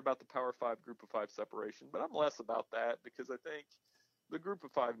wonder about the Power 5, Group of 5 separation. But I'm less about that because I think the Group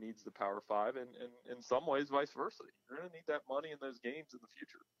of 5 needs the Power 5, and in some ways vice versa. You're going to need that money in those games in the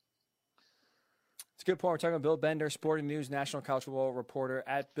future. It's a good point. We're talking about Bill Bender, Sporting News, National College Football Reporter,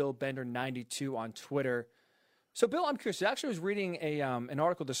 at BillBender92 on Twitter. So, Bill, I'm curious. I actually was reading an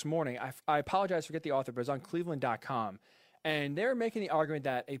article this morning. I apologize, forget the author, but it's on Cleveland.com. And they're making the argument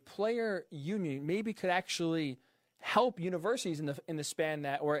that a player union maybe could actually help universities in the span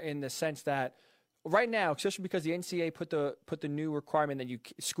that, or in the sense that right now, especially because the NCAA put the new requirement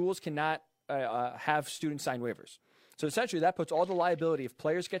that schools cannot have students sign waivers. So essentially, that puts all the liability if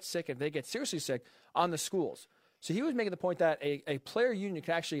players get sick, if they get seriously sick, on the schools. So he was making the point that a player union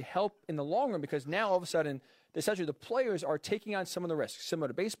can actually help in the long run because now all of a sudden, essentially the players are taking on some of the risks, similar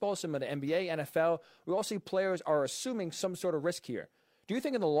to baseball, similar to NBA, NFL. We all see players are assuming some sort of risk here. Do you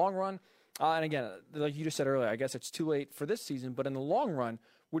think in the long run, and again, like you just said earlier, I guess it's too late for this season, but in the long run,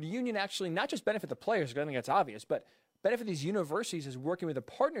 would a union actually not just benefit the players, because I think that's obvious, but benefit these universities as working with a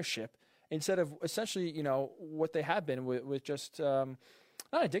partnership instead of essentially, what they have been with just not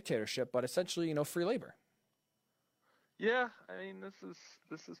a dictatorship, but essentially, free labor. Yeah, I mean,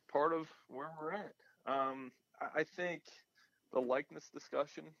 this is part of where we're at. I think the likeness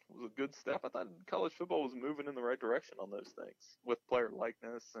discussion was a good step. I thought college football was moving in the right direction on those things with player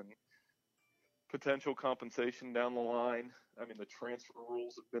likeness and potential compensation down the line. I mean, the transfer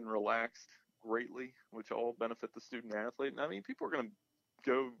rules have been relaxed greatly, which all benefit the student athlete. And I mean, people are going to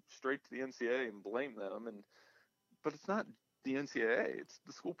go straight to the NCAA and blame them, but it's not the NCAA. It's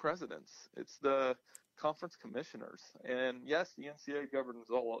the school presidents. It's the conference commissioners. And yes, the NCAA governs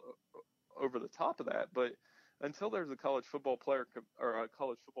all over the top of that, but until there's a college football player or a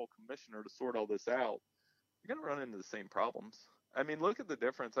college football commissioner to sort all this out, you're going to run into the same problems. I mean, look at the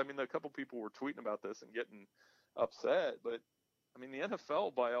difference. I mean, a couple people were tweeting about this and getting upset, but I mean, the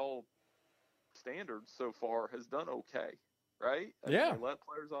NFL, by all standards so far, has done okay, right? I mean, they let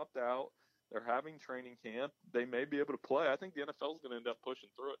players opt out. They're having training camp. They may be able to play. I think the NFL is going to end up pushing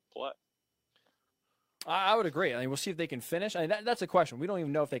through it and play. I would agree. I mean, we'll see if they can finish. I mean, that's a question. We don't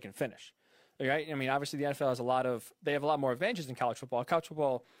even know if they can finish. Right? I mean, obviously the NFL has they have a lot more advantages than college football. College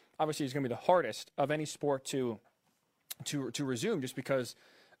football obviously is going to be the hardest of any sport to resume, just because,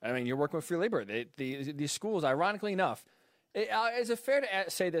 I mean, you're working with free labor. These schools, ironically enough, is it fair to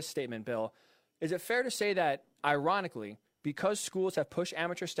say this statement, Bill? Is it fair to say that, ironically, because schools have pushed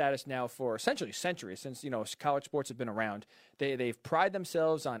amateur status now for essentially centuries, since college sports have been around, they've prided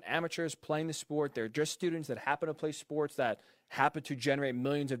themselves on amateurs playing the sport. They're just students that happen to play sports that happen to generate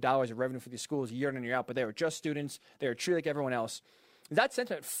millions of dollars of revenue for these schools year in and year out, but they were just students. They were treated like everyone else. Is that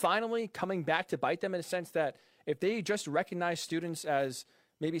sentiment finally coming back to bite them, in a sense that if they just recognize students as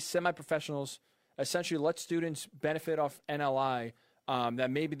maybe semi-professionals, essentially let students benefit off NLI,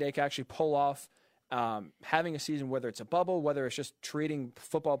 that maybe they can actually pull off having a season, whether it's a bubble, whether it's just treating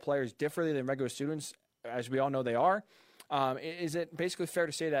football players differently than regular students, as we all know they are? Is it basically fair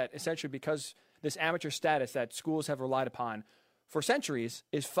to say that essentially because this amateur status that schools have relied upon for centuries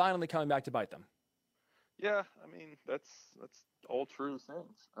is finally coming back to bite them? Yeah, I mean, that's all true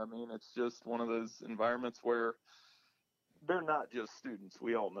things. I mean, it's just one of those environments where they're not just students.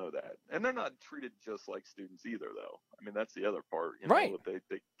 We all know that. And they're not treated just like students either, though. I mean, that's the other part. Right.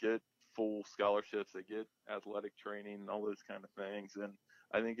 They get full scholarships, they get athletic training, all those kind of things. And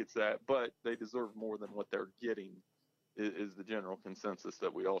I think it's that. But they deserve more than what they're getting is the general consensus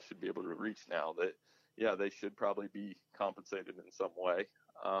that we all should be able to reach now. That, yeah, they should probably be compensated in some way.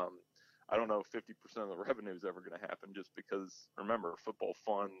 I don't know if 50% of the revenue is ever going to happen, just because, remember, football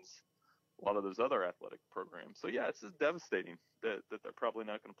funds a lot of those other athletic programs. So, yeah, it's just devastating that they're probably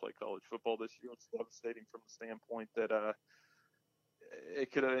not going to play college football this year. It's devastating from the standpoint that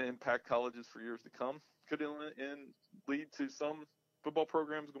it could impact colleges for years to come. Could lead to some football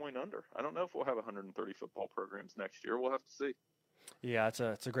programs going under. I don't know if we'll have 130 football programs next year. We'll have to see. Yeah, it's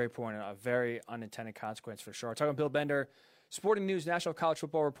a great point. A very unintended consequence for sure. Talking to Bill Bender, Sporting News National College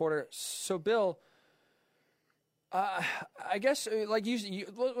Football reporter. So, Bill, I guess like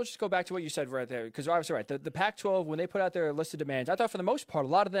let's just go back to what you said right there, because obviously, right, the Pac-12, when they put out their list of demands, I thought for the most part a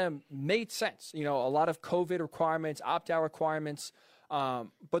lot of them made sense. A lot of COVID requirements, opt-out requirements.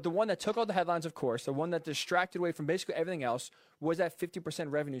 But the one that took all the headlines, of course, the one that distracted away from basically everything else, was that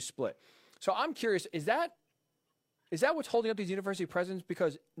 50% revenue split. So I'm curious, is that what's holding up these university presidents?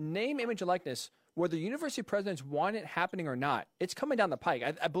 Because name, image, and likeness, whether university presidents want it happening or not, it's coming down the pike.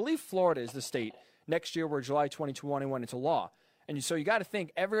 I believe Florida is the state next year where July 2021 it's a law. And so you got to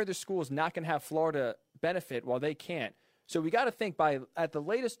think every other school is not going to have Florida benefit while they can't. So we got to think at the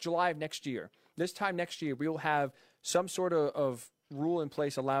latest July of next year, this time next year, we will have some sort of rule in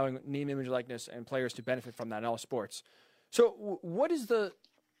place allowing name, image, likeness, and players to benefit from that in all sports. So what is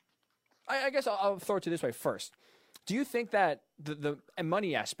I guess I'll throw it to this way first. Do you think that the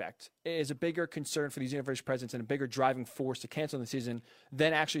money aspect is a bigger concern for these university presidents and a bigger driving force to cancel the season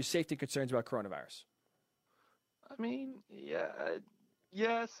than actually safety concerns about coronavirus? I mean, yeah,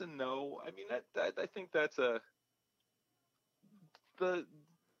 yes and no. I mean, I think that's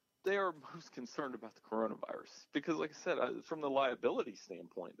they are most concerned about the coronavirus because, like I said, from the liability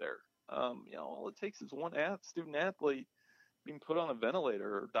standpoint there, all it takes is one student athlete being put on a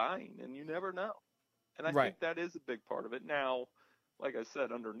ventilator or dying, and you never know. And I think that is a big part of it. Now, like I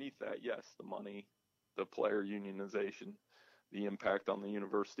said, underneath that, yes, the money, the player unionization, the impact on the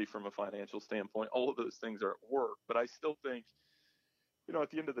university from a financial standpoint, all of those things are at work. But I still think, at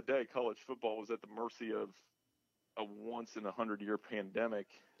the end of the day, college football was at the mercy of a once-in-a-100-year pandemic,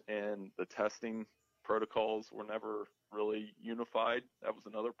 and the testing protocols were never really unified. That was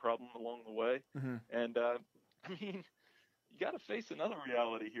another problem along the way. Mm-hmm. And, you got to face another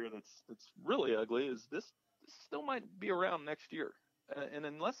reality here that's really ugly. Is this still might be around next year, and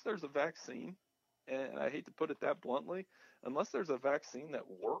unless there's a vaccine, and I hate to put it that bluntly, unless there's a vaccine that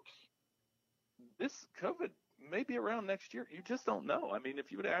works, this COVID may be around next year. You just don't know. I mean,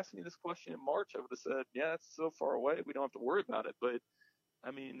 if you would have asked me this question in March, I would have said, yeah, it's so far away, we don't have to worry about it. But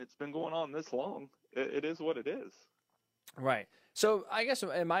I mean, it's been going on this long. It is what it is. Right. So I guess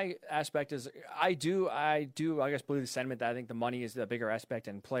in my aspect is I guess believe the sentiment that I think the money is the bigger aspect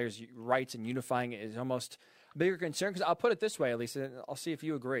and players' rights and unifying it is almost a bigger concern. Because I'll put it this way, at least, and I'll see if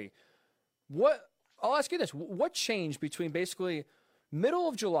you agree. I'll ask you this: what changed between basically middle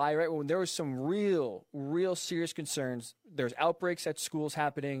of July, right, when there was some real serious concerns? There's outbreaks at schools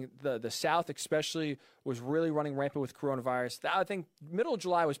happening. The South especially was really running rampant with coronavirus. I think middle of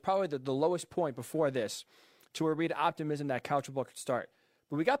July was probably the lowest point before this, to where we had optimism that college football could start.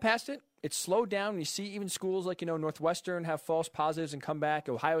 But we got past it. It slowed down. You see even schools like, Northwestern have false positives and come back.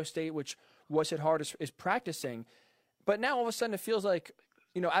 Ohio State, which was hit hard, is practicing. But now all of a sudden it feels like,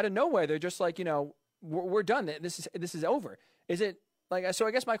 out of nowhere, they're just like, we're done. This is over. Is it like, so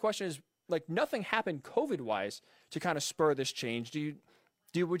I guess my question is, like, nothing happened COVID-wise to kind of spur this change.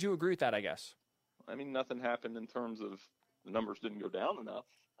 Would you agree with that, I guess? I mean, nothing happened in terms of the numbers didn't go down enough.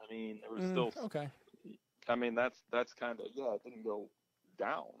 I mean, there was still okay. I mean, that's kind of, it didn't go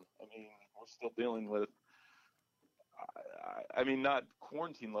down. I mean, we're still dealing with, I mean, not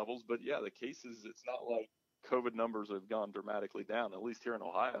quarantine levels, but yeah, the cases, it's not like COVID numbers have gone dramatically down, at least here in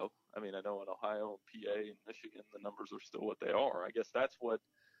Ohio. I mean, I know in Ohio, PA, and Michigan, the numbers are still what they are. I guess that's what,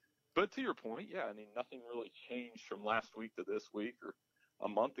 but to your point, yeah, I mean, nothing really changed from last week to this week or a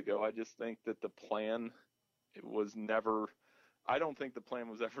month ago. I just think that the plan, I don't think the plan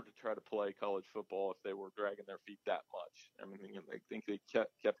was ever to try to play college football if they were dragging their feet that much. I mean, I think they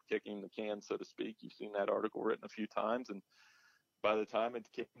kept kicking the can, so to speak. You've seen that article written a few times, and by the time it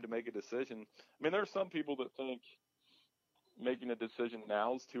came to make a decision, I mean, there are some people that think making a decision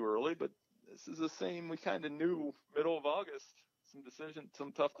now is too early, but this is the same. We kind of knew middle of August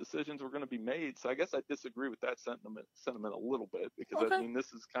some tough decisions were going to be made. So I guess I disagree with that sentiment a little bit, because okay. I mean,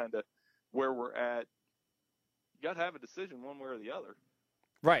 this is kind of where we're at. You got to have a decision one way or the other.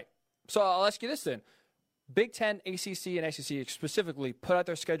 Right. So I'll ask you this then. Big Ten, ACC, and SEC specifically put out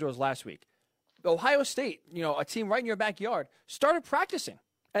their schedules last week. Ohio State, a team right in your backyard, started practicing.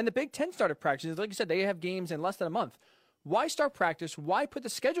 And the Big Ten started practicing. Like you said, they have games in less than a month. Why start practice? Why put the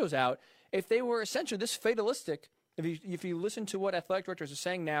schedules out if they were essentially this fatalistic? If you listen to what athletic directors are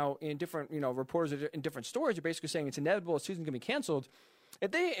saying now in different, reporters in different stories, are basically saying it's inevitable the season's going to be canceled.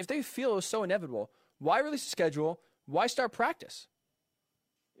 If they feel it was so inevitable, why release the schedule? Why start practice?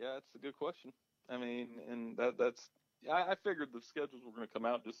 Yeah, that's a good question. I mean, and I figured the schedules were going to come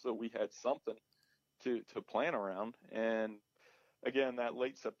out just so we had something to plan around. And again, that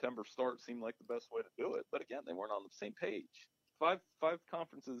late September start seemed like the best way to do it. But again, they weren't on the same page. Five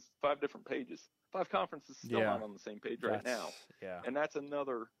conferences, 5 different pages. 5 conferences still not on the same page right now. Yeah. And that's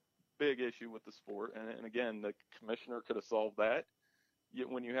another big issue with the sport. And again, the commissioner could have solved that. Yet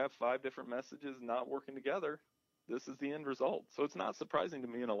when you have 5 different messages not working together, this is the end result. So it's not surprising to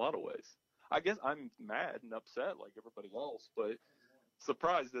me in a lot of ways. I guess I'm mad and upset like everybody else, but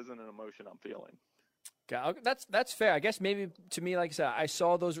surprised isn't an emotion I'm feeling. Yeah, that's fair. I guess maybe to me, like I said, I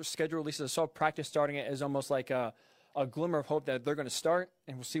saw those schedule releases. I saw practice starting it as almost like a glimmer of hope that they're going to start,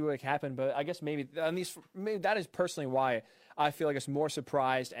 and we'll see what can happen. But I guess maybe that is personally why I feel like it's more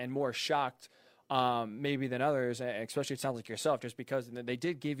surprised and more shocked maybe than others, especially it sounds like yourself, just because they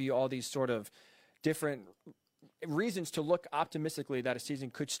did give you all these sort of different reasons to look optimistically that a season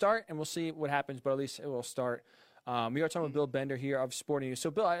could start, and we'll see what happens, but at least it will start. We are talking with Bill Bender here of Sporting News.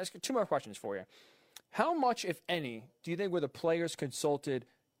 So, Bill, I ask 2 more questions for you. How much, if any, do you think were the players consulted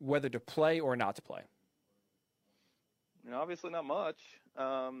whether to play or not to play? Obviously not much.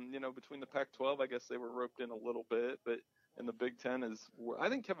 Between the Pac-12, I guess they were roped in a little bit, but in the Big Ten I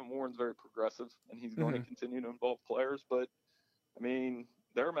think Kevin Warren's very progressive, and he's going to continue to involve players. But, I mean,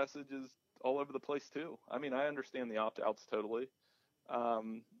 their message is all over the place too. I mean, I understand the opt-outs totally,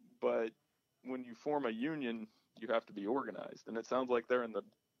 but when you form a union, you have to be organized, and it sounds like they're in the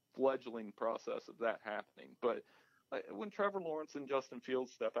fledgling process of that happening. But when Trevor Lawrence and Justin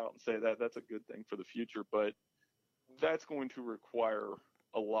Fields step out and say that, that's a good thing for the future, but that's going to require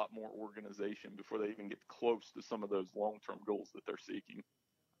a lot more organization before they even get close to some of those long-term goals that they're seeking.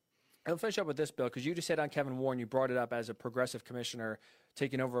 I'll finish up with this, Bill, because you just said on Kevin Warren, you brought it up as a progressive commissioner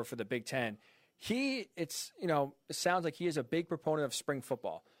taking over for the Big Ten. It sounds like he is a big proponent of spring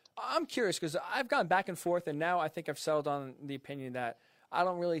football. I'm curious because I've gone back and forth, and now I think I've settled on the opinion that I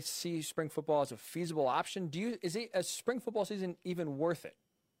don't really see spring football as a feasible option. Is a spring football season even worth it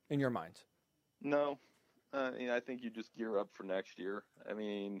in your mind? No. I think you just gear up for next year. I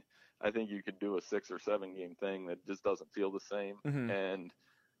mean, I think you could do a 6 or 7 game thing that just doesn't feel the same. Mm-hmm. And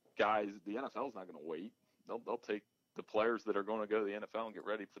guys, the NFL's not going to wait. They'll take the players that are going to go to the NFL and get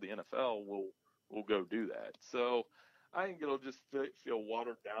ready for the NFL will go do that. So I think it'll just feel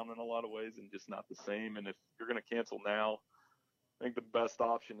watered down in a lot of ways and just not the same. And if you're going to cancel now, I think the best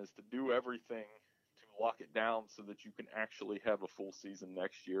option is to do everything to lock it down so that you can actually have a full season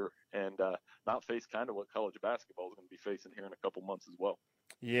next year and not face kind of what college basketball is going to be facing here in a couple months as well.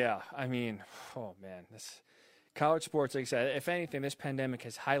 Yeah, I mean, oh man, this college sports, like I said, if anything, this pandemic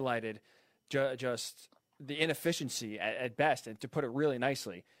has highlighted just the inefficiency at best, and to put it really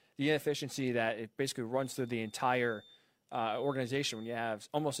nicely, the inefficiency that it basically runs through the entire organization when you have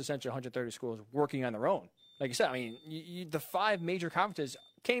almost essentially 130 schools working on their own. Like you said, I mean, the 5 major conferences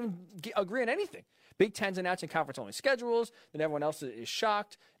can't even agree on anything. Big Ten's announcing conference-only schedules, then everyone else is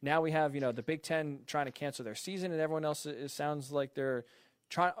shocked. Now we have, the Big Ten trying to cancel their season, and everyone else sounds like they're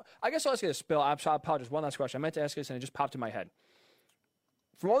trying. I guess I'll ask you this, Bill. I apologize. One last question. I meant to ask this, and it just popped in my head.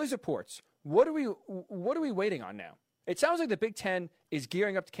 From all these reports, what are we waiting on now? It sounds like the Big Ten is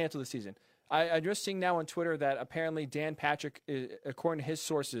gearing up to cancel the season. I'm just seeing now on Twitter that apparently Dan Patrick, according to his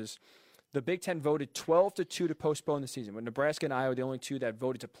sources, the Big Ten voted 12-2 to postpone the season, with Nebraska and Iowa the only 2 that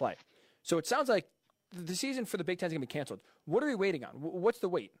voted to play. So it sounds like the season for the Big Ten is going to be canceled. What are we waiting on? What's the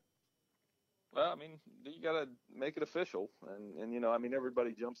wait? Well, I mean, you got to make it official. And I mean,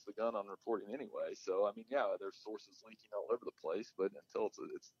 everybody jumps the gun on reporting anyway. So, I mean, yeah, there's sources leaking all over the place. But until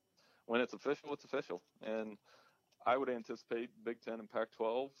when it's official, it's official. And I would anticipate Big Ten and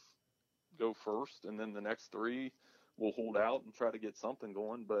Pac-12 go first, and then the next 3 will hold out and try to get something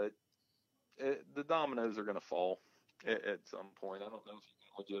going. But the dominoes are going to fall at some point. I don't know if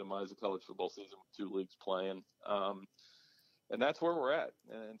you can legitimize a college football season with 2 leagues playing. And that's where we're at.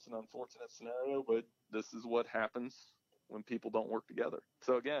 And it's an unfortunate scenario, but this is what happens when people don't work together.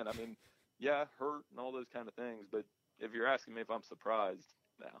 So, again, I mean, yeah, hurt and all those kind of things. But if you're asking me if I'm surprised,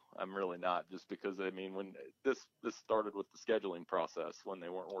 no, I'm really not. Just because, I mean, when this started with the scheduling process when they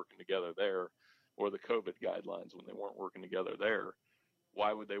weren't working together there, or the COVID guidelines when they weren't working together there,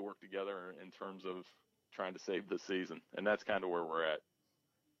 why would they work together in terms of trying to save the season? And that's kind of where we're at.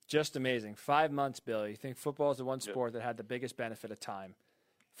 Just amazing. 5 months, Bill. You think football is the one sport that had the biggest benefit of time.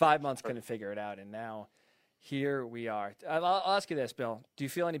 5 months couldn't figure it out, and now here we are. I'll ask you this, Bill. Do you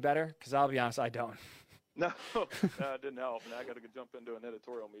feel any better? Because I'll be honest, I don't. No, it didn't help. And I got to jump into an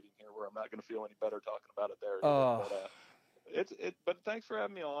editorial meeting here where I'm not going to feel any better talking about it there. Oh. But, but thanks for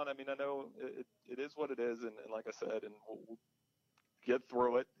having me on. I mean, I know it is what it is, and like I said, and we'll get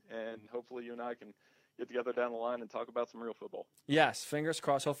through it, and hopefully you and I can get together down the line and talk about some real football. Yes, fingers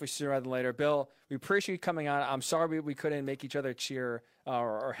crossed. Hopefully sooner rather than later. Bill, we appreciate you coming on. I'm sorry we couldn't make each other cheer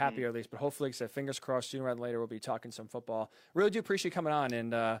or happy at least, but hopefully, like I said, fingers crossed, sooner rather than later we'll be talking some football. Really do appreciate you coming on,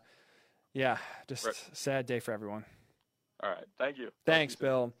 and just sad day for everyone. All right, thank you. Thanks,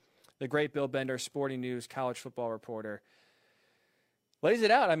 Bill. The great Bill Bender, Sporting News college football reporter, lays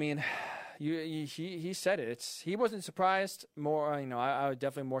it out. I mean, he said it. He wasn't surprised. More, I was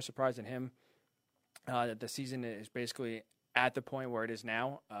definitely more surprised than him. That the season is basically at the point where it is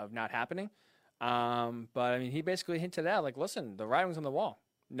now of not happening. But, I mean, he basically hinted out, like, listen, the writing's on the wall.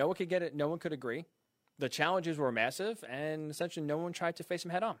 No one could get it. No one could agree. The challenges were massive, and essentially no one tried to face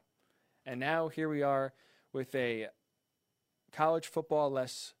them head on. And now here we are with a college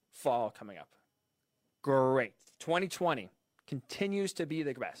football-less fall coming up. Great. 2020 continues to be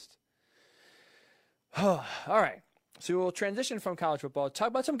the best. All right. So we'll transition from college football, talk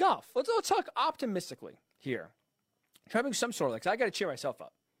about some golf. Let's talk optimistically here. Having some sort of, because I got to cheer myself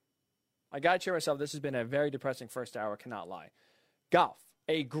up. This has been a very depressing first hour, cannot lie. Golf,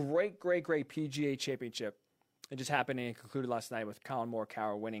 a great PGA championship. It just happened and concluded last night with Colin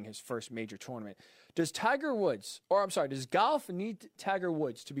Morikawa winning his first major tournament. Does golf need Tiger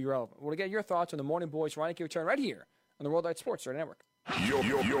Woods to be relevant? We'll get your thoughts on the Morning Boys Ryan Hickey return right here on the Worldwide Sports Radio Network.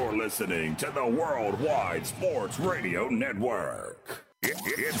 You're listening to the Worldwide Sports Radio Network.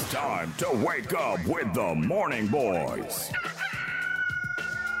 It's time to wake up with the Morning Boys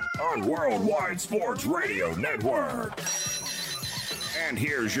on Worldwide Sports Radio Network. And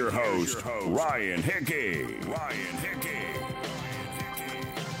here's your host, Ryan Hickey.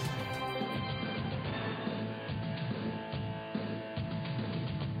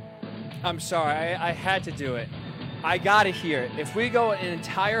 I'm sorry, I had to do it. I gotta hear it. If we go an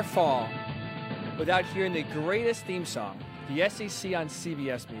entire fall without hearing the greatest theme song, the SEC on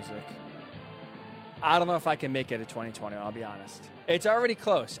CBS music, I don't know if I can make it to 2020, I'll be honest. It's already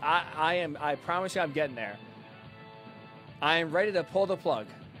close. I promise you I'm getting there. I am ready to pull the plug.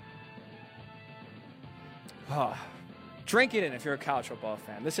 Oh, drink it in if you're a college football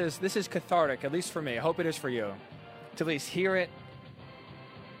fan. This is cathartic, at least for me. I hope it is for you. To at least hear it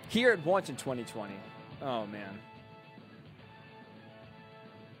once in 2020. Oh, man.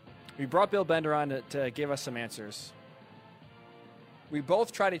 We brought Bill Bender on to give us some answers. We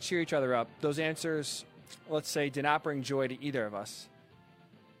both try to cheer each other up. Those answers, let's say, did not bring joy to either of us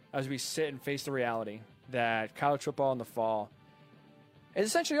as we sit and face the reality that college football in the fall is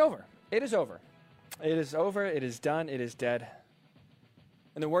essentially over. It is over. It is over. It is done. It is dead.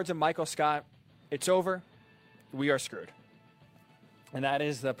 In the words of Michael Scott, it's over. We are screwed. And that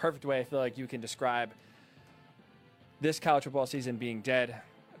is the perfect way I feel like you can describe this college football season being dead.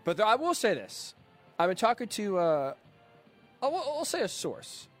 But I will say this. I've been talking to... I'll say a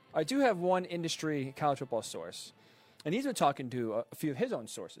source. I do have one industry college football source, and he's been talking to a few of his own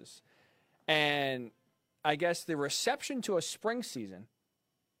sources. And I guess the reception to a spring season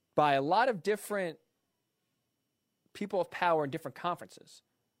by a lot of different people of power in different conferences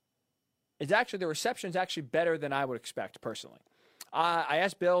the reception is actually better than I would expect personally. I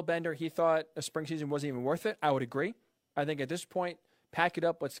asked Bill Bender, he thought a spring season wasn't even worth it. I would agree. I think at this point, pack it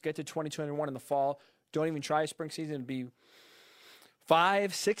up. Let's get to 2021 in the fall. Don't even try a spring season. It'd be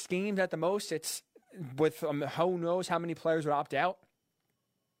 5-6 games at the most. It's with who knows how many players would opt out.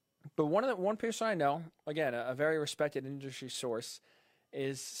 But one person I know, again, a very respected industry source,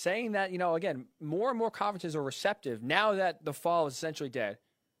 is saying that, again, more and more conferences are receptive now that the fall is essentially dead.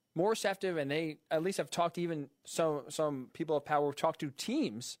 More receptive, and they at least have talked to even some people of power, have talked to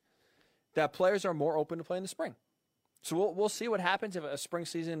teams that players are more open to play in the spring. So we'll see what happens if a spring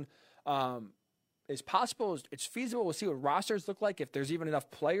season is possible, it's feasible. We'll see what rosters look like, if there's even enough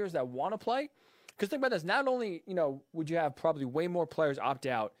players that want to play. Because think about this, not only, would you have probably way more players opt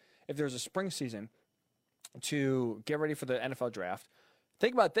out if there's a spring season to get ready for the NFL draft.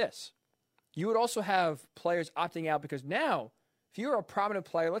 Think about this. You would also have players opting out because now, if you're a prominent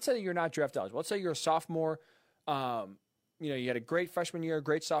player, let's say you're not draft eligible. Let's say you're a sophomore, you had a great freshman year, a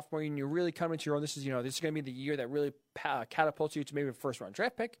great sophomore year, and you're really coming to your own. This is going to be the year that really catapults you to maybe a first-round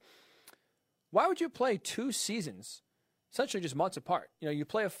draft pick. Why would you play 2 seasons, essentially just months apart? You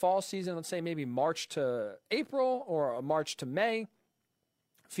play a fall season, let's say maybe March to April or a March to May,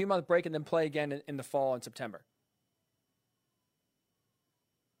 a few-month break, and then play again in the fall and September.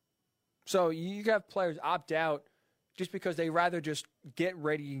 So you have players opt out just because they rather just get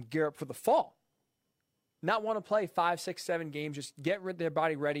ready and gear up for the fall. Not want to play 5, 6, 7 games, just get their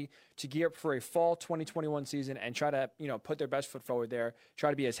body ready to gear up for a fall 2021 season and try to, put their best foot forward there, try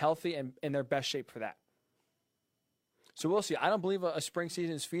to be as healthy and in their best shape for that. So we'll see. I don't believe a spring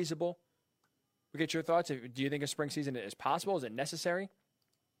season is feasible. We get your thoughts. Do you think a spring season is possible? Is it necessary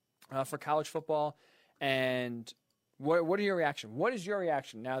for college football? And what are your reaction? What is your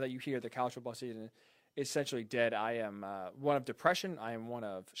reaction now that you hear the college football season is essentially dead? I am one of depression. I am one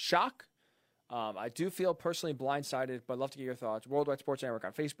of shock. I do feel personally blindsided, but I'd love to get your thoughts. Worldwide Sports Network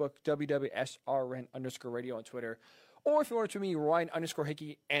on Facebook, WWSRN_radio on Twitter, or if you want to me,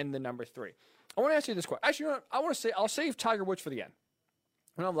 Ryan_Hickey and the number 3. I want to ask you this question. Actually, I'll save Tiger Woods for the end.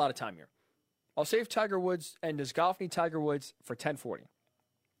 I don't have a lot of time here. I'll save Tiger Woods and does golf need Tiger Woods for 10:40.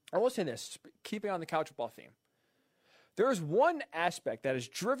 I will say this, keeping on the college football theme. There is one aspect that has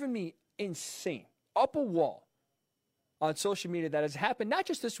driven me insane, up a wall on social media that has happened not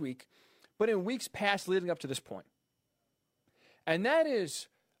just this week, but in weeks past leading up to this point. And that is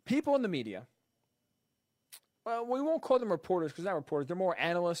people in the media. Well, we won't call them reporters because they're not reporters. They're more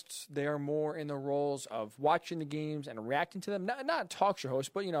analysts. They're more in the roles of watching the games and reacting to them. Not talk show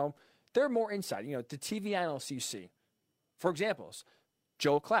hosts, but, they're more inside. The TV analysts you see. For examples,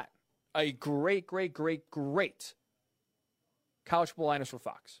 Joel Klatt, a great college football analyst for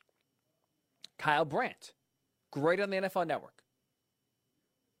Fox. Kyle Brandt, great on the NFL Network.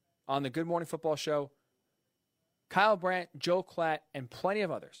 On the Good Morning Football Show, Kyle Brandt, Joe Klatt, and plenty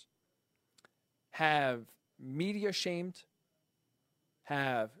of others have media shamed,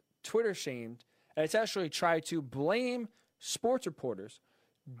 have Twitter shamed, and it's actually tried to blame sports reporters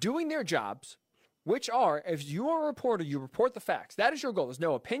doing their jobs, which are, if you are a reporter, you report the facts. That is your goal. There's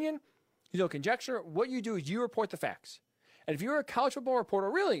no opinion. There's no conjecture. What you do is you report the facts. And if you're a college football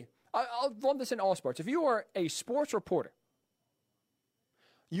reporter, really, I'll lump this in all sports. If you are a sports reporter,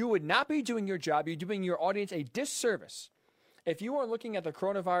 you would not be doing your job. You're doing your audience a disservice if you are looking at the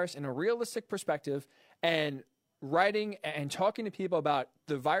coronavirus in a realistic perspective and writing and talking to people about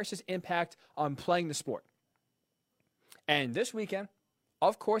the virus's impact on playing the sport. And this weekend,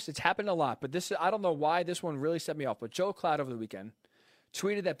 of course, it's happened a lot, but I don't know why this one really set me off. But Joe Cloud over the weekend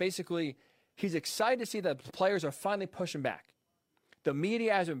tweeted that basically he's excited to see that the players are finally pushing back. The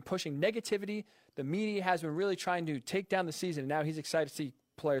media has been pushing negativity. The media has been really trying to take down the season, and now he's excited to see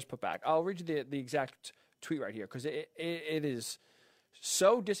players put back. I'll read you the exact tweet right here because it is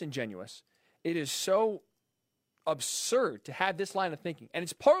so disingenuous. It is so absurd to have this line of thinking, and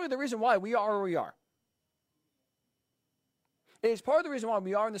it's partly the reason why we are where we are. It is part of the reason why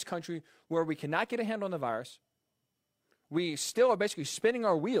we are in this country where we cannot get a handle on the virus. We still are basically spinning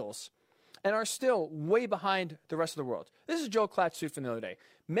our wheels and are still way behind the rest of the world. This is Joe Klatt's tweet from the other day.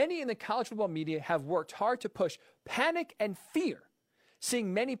 Many in the college football media have worked hard to push panic and fear.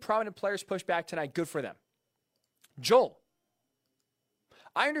 Seeing many prominent players push back tonight, good for them. Joel,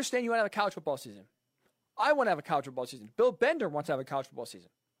 I understand you want to have a college football season. I want to have a college football season. Bill Bender wants to have a college football season.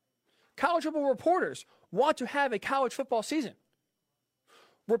 College football reporters want to have a college football season.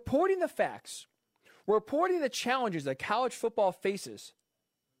 Reporting the facts, reporting the challenges that college football faces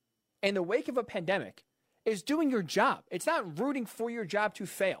in the wake of a pandemic is doing your job. It's not rooting for your job to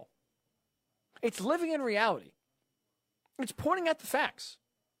fail. It's living in reality. It's pointing at the facts.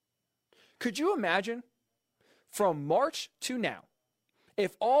 Could you imagine from March to now,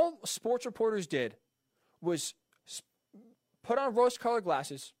 if all sports reporters did was put on rose-colored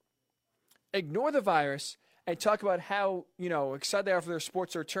glasses, ignore the virus, and talk about how, excited they are for their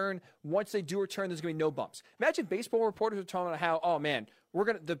sports to return. Once they do return, there's going to be no bumps. Imagine baseball reporters are talking about how, oh man,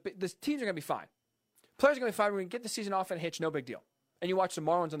 the teams are going to be fine. Players are going to be fine. We're going to get the season off and a hitch, no big deal. And you watch the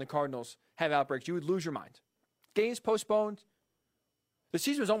Marlins and the Cardinals have outbreaks, you would lose your mind. Games postponed. The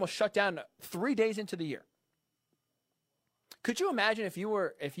season was almost shut down 3 days into the year. Could you imagine if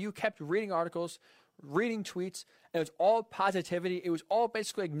you kept reading articles, reading tweets, and it was all positivity, it was all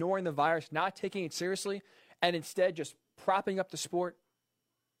basically ignoring the virus, not taking it seriously, and instead just propping up the sport?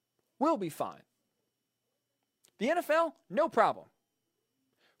 We'll be fine. The NFL, no problem.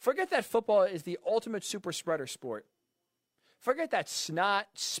 Forget that football is the ultimate super spreader sport. Forget that snot,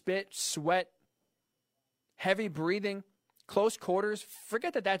 spit, sweat, heavy breathing, close quarters.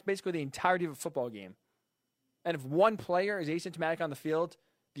 Forget that that's basically the entirety of a football game. And if one player is asymptomatic on the field,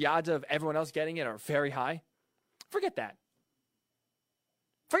 the odds of everyone else getting it are very high. Forget that.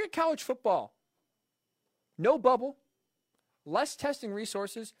 Forget college football. No bubble, less testing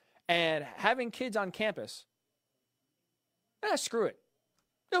resources, and having kids on campus. Screw it.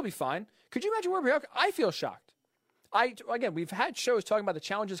 It'll be fine. Could you imagine where we are? I feel shocked. Again, we've had shows talking about the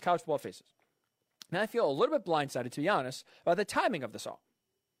challenges college football faces. And I feel a little bit blindsided, to be honest, about the timing of this all.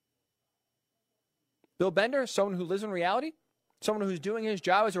 Bill Bender, someone who lives in reality, someone who's doing his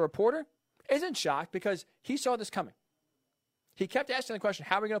job as a reporter, isn't shocked because he saw this coming. He kept asking the question,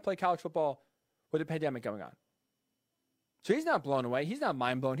 how are we going to play college football with a pandemic going on? So he's not blown away. He's not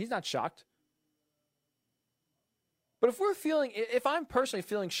mind blown. He's not shocked. But if I'm personally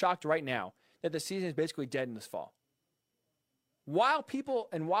feeling shocked right now that the season is basically dead in this fall, while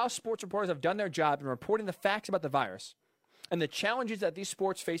sports reporters have done their job in reporting the facts about the virus and the challenges that these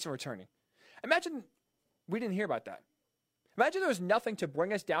sports face in returning, imagine we didn't hear about that. Imagine there was nothing to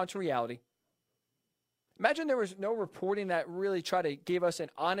bring us down to reality. Imagine there was no reporting that really gave us an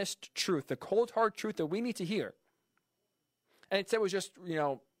honest truth, the cold hard truth that we need to hear. And instead it was just,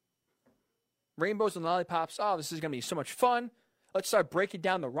 rainbows and lollipops. Oh, this is going to be so much fun. Let's start breaking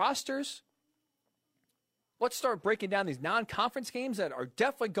down the rosters. Let's start breaking down these non-conference games that are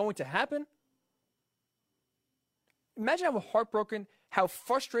definitely going to happen. Imagine how heartbroken, how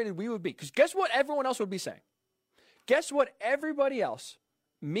frustrated we would be. Because guess what everyone else would be saying? Guess what everybody else,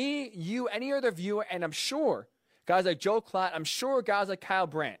 me, you, any other viewer, and I'm sure guys like Joe Klatt, I'm sure guys like Kyle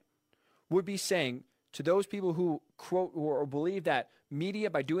Brandt would be saying to those people who quote or believe that media,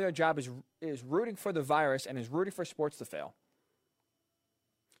 by doing their job, is rooting for the virus and is rooting for sports to fail.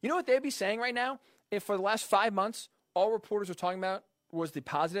 You know what they'd be saying right now? If for the last 5 months, all reporters were talking about was the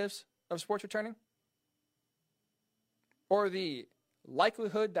positives of sports returning? Or the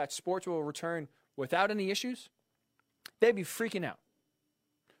likelihood that sports will return without any issues? They'd be freaking out.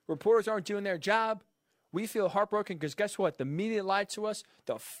 Reporters aren't doing their job. We feel heartbroken because guess what? The media lied to us.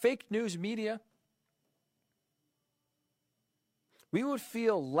 The fake news media. We would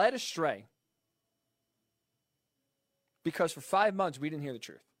feel led astray because for 5 months we didn't hear the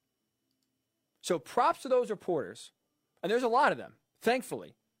truth. So props to those reporters, and there's a lot of them,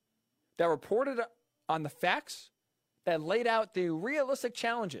 thankfully, that reported on the facts, that laid out the realistic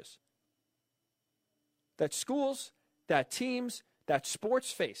challenges that schools, that teams, that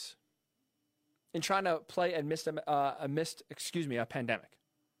sports face in trying to play amidst a pandemic.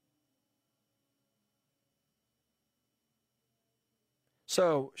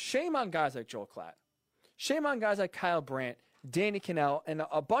 So shame on guys like Joel Klatt. Shame on guys like Kyle Brandt, Danny Kanell, and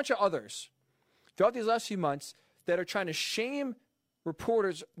a bunch of others throughout these last few months that are trying to shame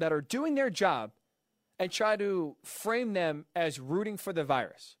reporters that are doing their job and try to frame them as rooting for the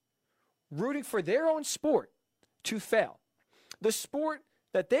virus, rooting for their own sport to fail, the sport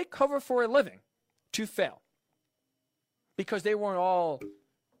that they cover for a living to fail, because they weren't all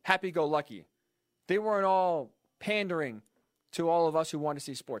happy-go-lucky. They weren't all pandering to all of us who want to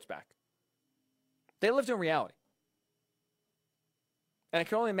see sports back. They lived in reality. And I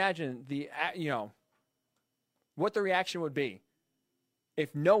can only imagine what the reaction would be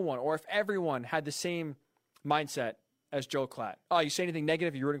if no one or if everyone had the same mindset as Joel Klatt. Oh, you say anything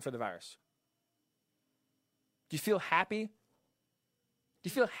negative, you're rooting for the virus. Do you feel happy? Do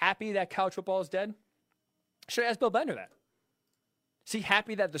you feel happy that college football is dead? Should I ask Bill Bender that? Is he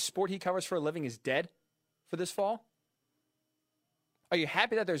happy that the sport he covers for a living is dead for this fall? Are you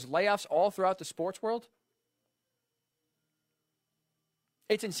happy that there's layoffs all throughout the sports world?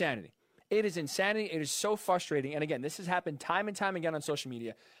 It's insanity. It is insanity. It is so frustrating. And again, this has happened time and time again on social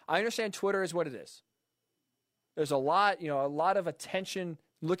media. I understand Twitter is what it is. There's a lot of attention,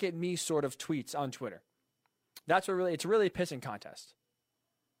 look at me sort of tweets on Twitter. It's really a pissing contest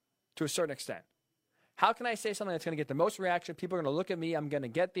to a certain extent. How can I say something that's going to get the most reaction? People are going to look at me. I'm going to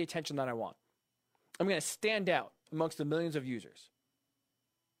get the attention that I want. I'm going to stand out amongst the millions of users.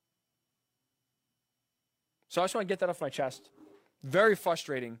 So I just want to get that off my chest. Very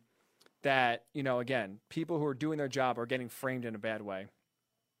frustrating that, again, people who are doing their job are getting framed in a bad way.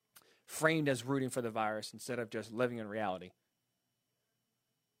 Framed as rooting for the virus instead of just living in reality.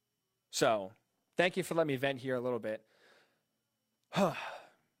 So, thank you for letting me vent here a little bit.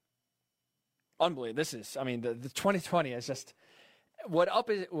 Unbelievable. The 2020 is just, what's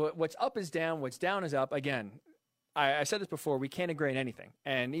up is down, what's down is up. Again, I said this before, we can't agree on anything.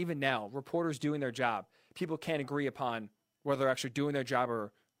 And even now, reporters doing their job, people can't agree upon whether they're actually doing their job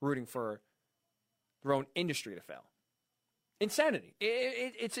or rooting for their own industry to fail. Insanity.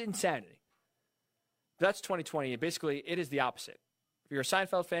 It's insanity. That's 2020. Basically, it is the opposite. If you're a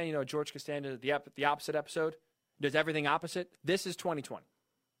Seinfeld fan, George Costanza, the opposite episode, does everything opposite. This is 2020.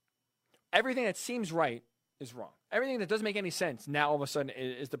 Everything that seems right is wrong. Everything that doesn't make any sense now all of a sudden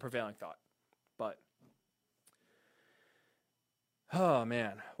is the prevailing thought. But, oh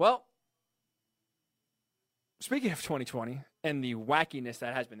man. Well, speaking of 2020 and the wackiness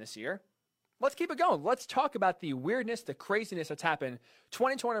that has been this year, let's keep it going. Let's talk about the weirdness, the craziness that's happened.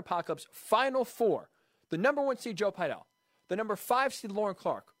 2020 Apocalypse Final Four. The number 1 seed, Joe Pidell. The number 5 seed, Lauren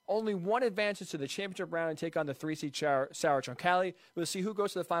Clark. Only one advances to the championship round and take on the 3 seed, Sarah Troncalli. We'll see who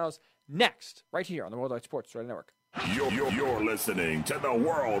goes to the finals next, right here on the Worldwide Sports Radio Network. You're listening to the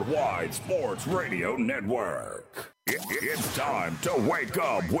Worldwide Sports Radio Network. It's time to wake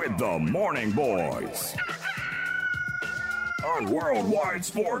up with the Morning Boys on Worldwide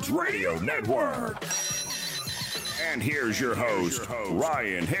Sports Radio Network. And here's your host,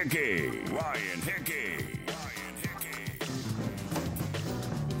 Ryan Hickey.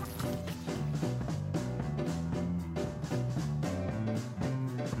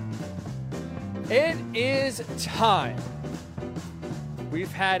 It is time.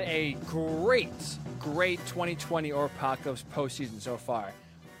 We've had a great 2020 Apocalypse postseason so far.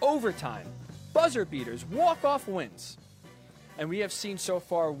 Overtime, buzzer beaters, walk-off wins. And we have seen so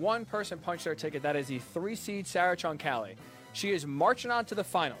far one person punch their ticket. That is the 3 seed, Sarah Troncalli. She is marching on to the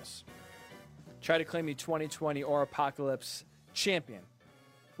finals. Try to claim the 2020 Apocalypse champion.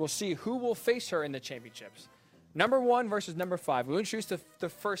 We'll see who will face her in the championships. Number 1 versus number 5. We'll introduce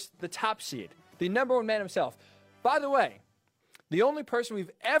the top seed. The number 1 man himself. By the way, the only person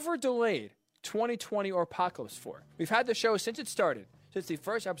we've ever delayed 2020 Apocalypse for. We've had the show since it started. Since the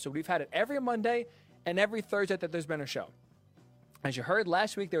first episode. We've had it every Monday and every Thursday that there's been a show. As you heard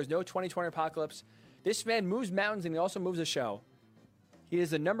last week, there was no 2020 Apocalypse. This man moves mountains and he also moves a show. He is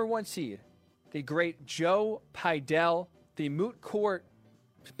the number 1 seed. The great Joe Pidell. The moot court.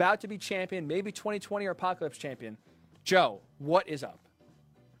 About to be champion. Maybe 2020 Apocalypse champion. Joe, what is up?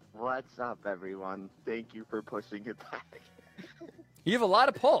 What's up, everyone? Thank you for pushing it back. You have a lot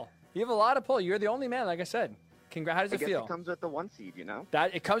of pull. You're the only man, like I said. How does it feel? It comes with the 1 seed,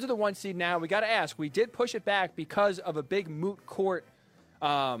 That it comes with the 1 seed now. We got to ask. We did push it back because of a big moot court.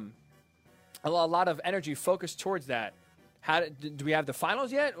 A lot of energy focused towards that. Do we have the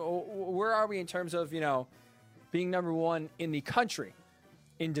finals yet? Or where are we in terms of being number 1 in the country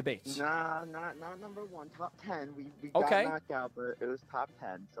in debates? Nah, not number 1. Top 10. We got knocked out, but it was top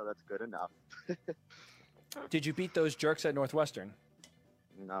 10, so that's good enough. Did you beat those jerks at Northwestern?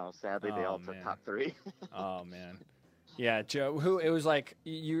 No, sadly they all took top 3. Oh man. Yeah, Joe. Who it was like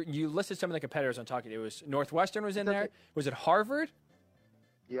you listed some of the competitors on talking. It was Northwestern was in there. Was it Harvard?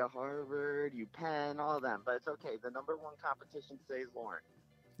 Yeah, Harvard, UPenn, all of them. But it's okay. The number one competition today is Lauren.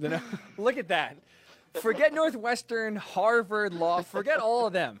 Look at that. Forget Northwestern, Harvard, Law. Forget all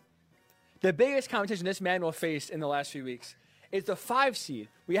of them. The biggest competition this man will face in the last few weeks is the 5 seed.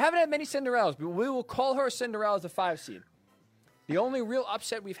 We haven't had many Cinderellas, but we will call her Cinderella as the 5 seed. The only real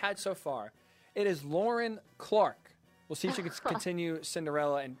upset we've had so far, it is Lauren Clark. We'll see if she can continue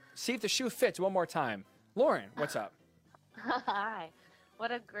Cinderella and see if the shoe fits one more time. Lauren, what's up? Hi.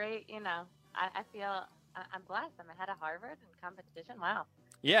 What a great, I feel I'm blessed. I'm ahead of Harvard in competition. Wow.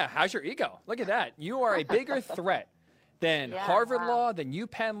 Yeah, how's your ego? Look at that. You are a bigger threat than Harvard Law, than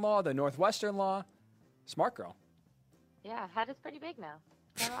UPenn Law, than Northwestern Law. Smart girl. Yeah, head is pretty big now.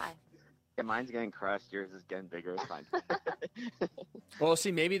 Can't lie. Yeah, mine's getting crushed. Yours is getting bigger. It's fine. Well,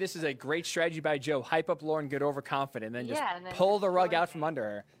 see, maybe this is a great strategy by Joe. Hype up Lauren, get overconfident, and then just pull the rug out from under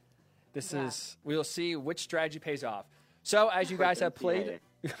her. We'll see which strategy pays off. So, as you guys have played,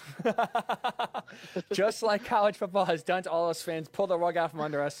 just like college football has done to all us fans, pull the rug out from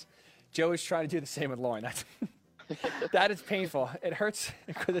under us, Joe is trying to do the same with Lauren. That is painful. It hurts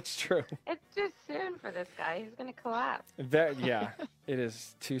because it's true. It's too soon for this guy. He's going to collapse. Yeah, it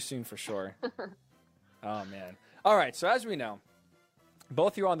is too soon for sure. Oh, man. All right, so as we know,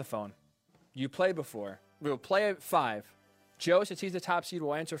 both of you are on the phone. You played before. We'll play at 5. Joe, since he's the top seed,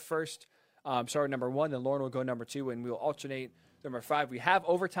 will answer first. Number 1, then Lauren will go number 2, and we'll alternate number 5. We have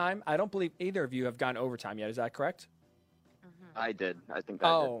overtime. I don't believe either of you have gone overtime yet. Is that correct? I did. I think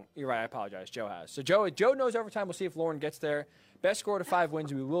I did. You're right. I apologize. Joe has. So Joe knows overtime. We'll see if Lauren gets there. Best score to 5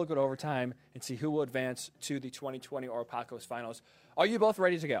 wins. We will go to overtime and see who will advance to the 2020 or Apocalypse Finals. Are you both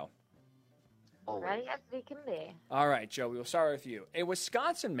ready to go? Always. Ready as we can be. All right, Joe. We will start with you. A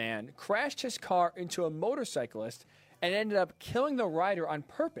Wisconsin man crashed his car into a motorcyclist and ended up killing the rider on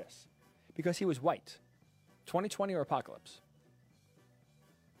purpose because he was white. 2020 or Apocalypse?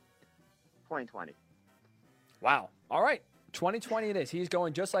 2020. Wow. All right. 2020 it is. He's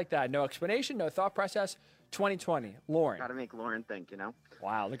going just like that. No explanation, no thought process. 2020. Lauren. Got to make Lauren think,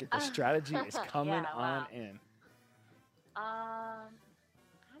 Wow, look at the strategy is coming on in. I'm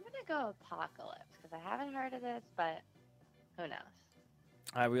going to go Apocalypse because I haven't heard of this, but who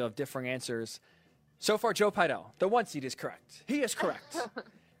knows? We have differing answers. So far, Joe Pidell, the 1 seed is correct. He is correct.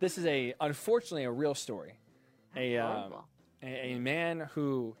 This is unfortunately a real story. A man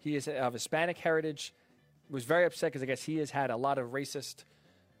who he is of Hispanic heritage was very upset because I guess he has had a lot of racist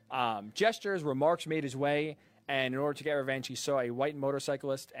gestures, remarks made his way, and in order to get revenge, he saw a white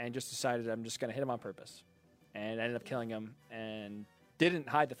motorcyclist and just decided, I'm just going to hit him on purpose, and ended up killing him and didn't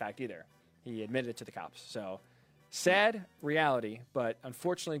hide the fact either. He admitted it to the cops. So sad reality, but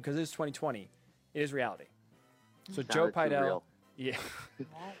unfortunately, because it is 2020, it is reality. So Joe Pidell, yeah.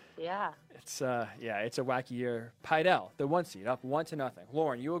 It's a wacky year. Pidell, the 1 seed, up 1-0.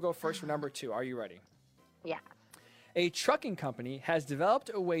 Lauren, you will go first for number 2. Are you ready? Yeah. A trucking company has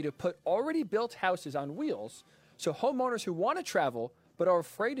developed a way to put already built houses on wheels so homeowners who want to travel but are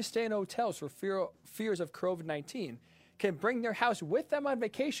afraid to stay in hotels for fears of COVID-19 can bring their house with them on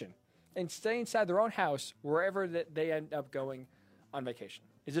vacation and stay inside their own house wherever they end up going on vacation.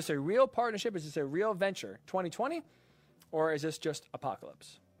 Is this a real partnership? Is this a real venture? 2020? Or is this just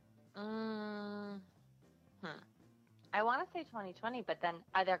Apocalypse? I want to say 2020, but then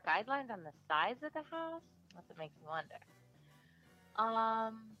are there guidelines on the size of the house? That's what makes me wonder.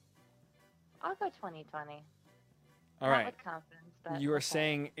 I'll go 2020. All Not right. with confidence, but You are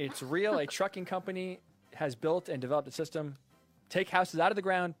saying it's real. A trucking company has built and developed a system. Take houses out of the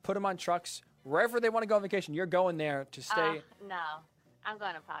ground, put them on trucks, wherever they want to go on vacation. You're going there to stay. No, I'm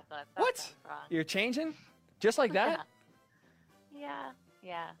going Apocalypse. That What? sounds wrong. You're changing? Just like that? Yeah.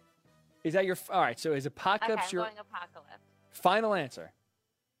 Is that your... All right, so is Apocalypse Okay, I'm going Apocalypse. final answer?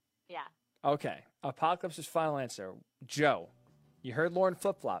 Yeah. Okay. Apocalypse is final answer. Joe, you heard Lauren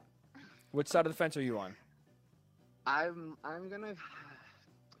flip-flop. Which side of the fence are you on? I'm gonna.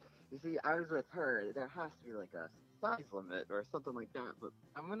 You see, I was with her. There has to be like a size limit or something like that. But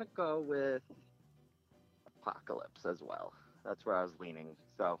I'm gonna go with Apocalypse as well. That's where I was leaning.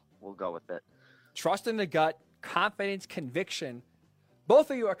 So we'll go with it. Trust in the gut, confidence, conviction. Both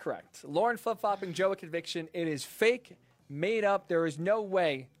of you are correct. Lauren flip-flopping, Joe a conviction. It is fake, made up. There is no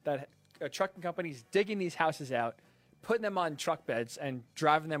way that a trucking company is digging these houses out, putting them on truck beds, and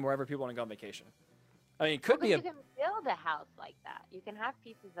driving them wherever people want to go on vacation. I mean, it could be you can build a house like that. You can have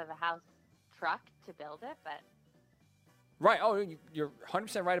pieces of a house truck to build it, but... Right. Oh, you're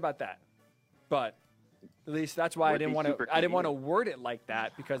 100% right about that. But at least that's why I didn't want to word it like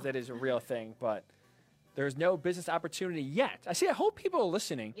that, because that is a real thing. But There's no business opportunity yet. I hope people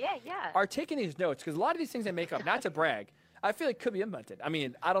listening Yeah. are taking these notes because a lot of these things I make up, not to brag, I feel like could be implemented. I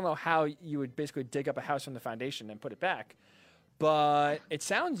mean, I don't know how you would basically dig up a house from the foundation and put it back, but it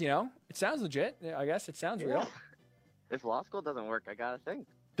sounds, it sounds legit. I guess it sounds real. If law school doesn't work, I gotta think.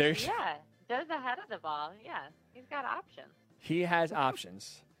 There's, Yeah. Joe's ahead of the ball. Yeah. He's got options. He has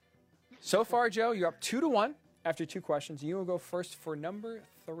options. So far, Joe, you're up 2-1 after 2 questions. You will go first for number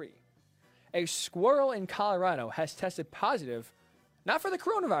 3. A squirrel in Colorado has tested positive, not for the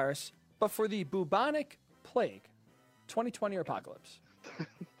coronavirus, but for the bubonic plague. 2020 or apocalypse?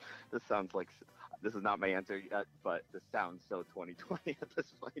 This sounds like this is not my answer yet, but this sounds so 2020 at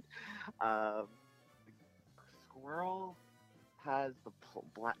this point. Squirrel has the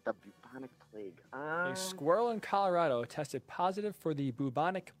bubonic plague. A squirrel in Colorado tested positive for the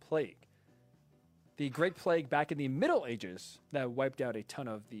bubonic plague. The Great Plague back in the Middle Ages that wiped out a ton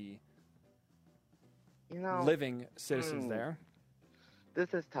of the living citizens there.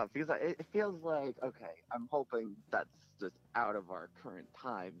 This is tough because it feels like, okay, I'm hoping that's just out of our current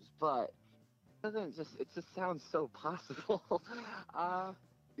times, but it just sounds so possible.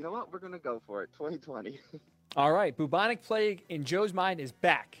 You know what? We're going to go for it. 2020. All right. Bubonic plague in Joe's mind is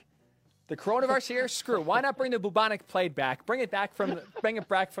back. The coronavirus here, screw. Why not bring the bubonic plague back? Bring it back from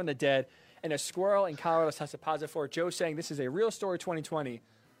the dead. And a squirrel in Colorado tested positive for it. Joe's saying this is a real story 2020.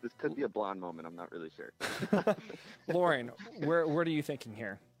 This could be a blonde moment. I'm not really sure. Lauren, what are you thinking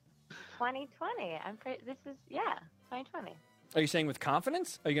here? 2020. This is 2020. Are you saying with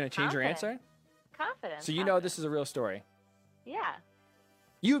confidence? Are you going to change your answer? Confidence. So you know this is a real story. Yeah.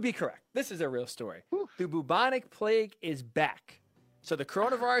 You would be correct. This is a real story. The bubonic plague is back. So the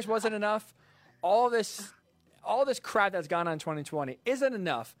coronavirus wasn't enough. All this crap that's gone on in 2020 isn't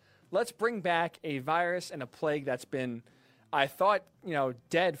enough. Let's bring back a virus and a plague that's been, I thought,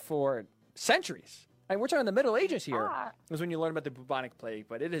 dead for centuries. And we're talking the Middle Ages here. Was when you learn about the bubonic plague,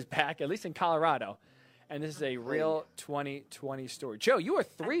 but it is back, at least in Colorado. And this is a real 2020 story. Joe, you are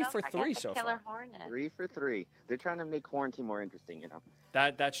 3 for 3 so far. Killer hornet. 3 for 3. They're trying to make quarantine more interesting,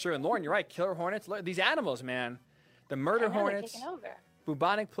 That's true. And Lauren, you're right. Killer hornets. These animals, man. The murder hornets,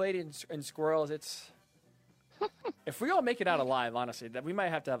 bubonic plague and squirrels. It's if we all make it out alive, honestly, that we might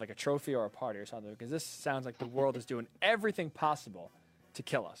have to have like a trophy or a party or something because this sounds like the world is doing everything possible to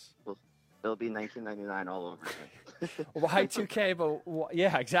kill us. Well, it'll be 1999 all over again. Y2K, but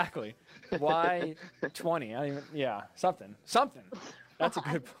yeah, exactly. Y20. Something. That's a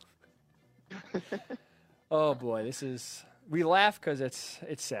good. Oh boy, this is. We laugh because it's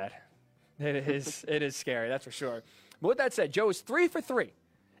sad. It is scary. That's for sure. But with that said, Joe is 3 for 3.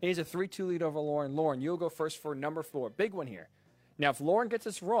 He's a 3-2 lead over Lauren. Lauren, you'll go first for number 4. Big one here. Now, if Lauren gets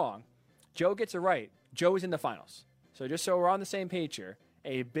this wrong, Joe gets it right. Joe is in the finals. So just so we're on the same page here,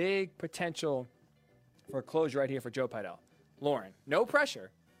 a big potential for a close right here for Joe Pidell. Lauren, no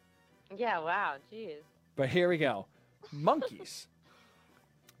pressure. Yeah, wow, jeez. But here we go. Monkeys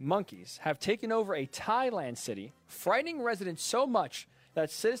have taken over a Thailand city, frightening residents so much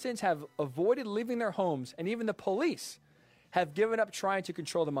that citizens have avoided leaving their homes, and even the police have given up trying to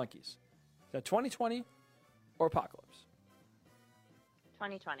control the monkeys. Is that 2020 or apocalypse?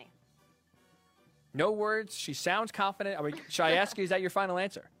 2020. No words. She sounds confident. Should I ask you, is that your final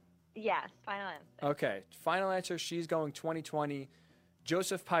answer? Yes, final answer. Okay, final answer. She's going 2020.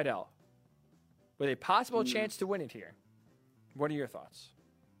 Joseph Pidell, with a possible chance to win it here. What are your thoughts?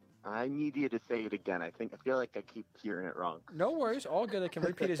 I need you to say it again. I feel like I keep hearing it wrong. No worries. All good. I can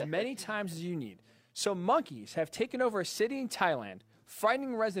repeat as many times as you need. So monkeys have taken over a city in Thailand,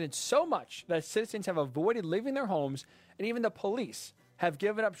 frightening residents so much that citizens have avoided leaving their homes, and even the police have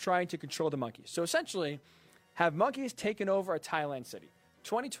given up trying to control the monkeys. So essentially, have monkeys taken over a Thailand city?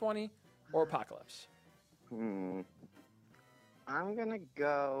 2020 or apocalypse? I'm going to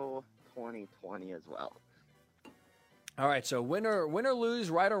go 2020 as well. All right, so win or lose,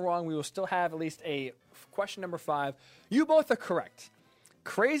 right or wrong, we will still have at least a question number 5. You both are correct.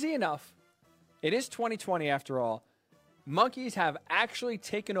 Crazy enough, it is 2020 after all. Monkeys have actually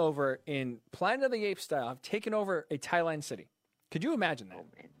taken over in Planet of the Apes style, have taken over a Thailand city. Could you imagine that? Oh,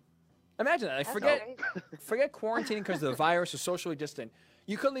 man. Imagine that. Forget quarantining because the virus is socially distant.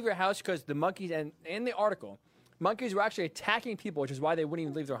 You couldn't leave your house because the monkeys, and in the article, monkeys were actually attacking people, which is why they wouldn't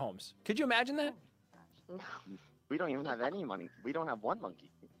even leave their homes. Could you imagine that? No. We don't even have any money. We don't have one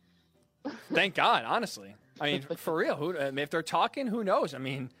monkey. Thank God, honestly. I mean, for real. If they're talking, who knows? I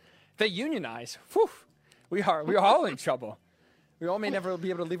mean, if they unionize, whew, we are all in trouble. We all may never be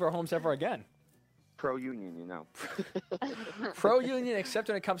able to leave our homes ever again. Pro-union, Pro-union, except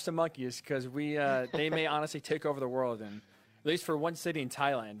when it comes to monkeys, because they may honestly take over the world, and At least for one city in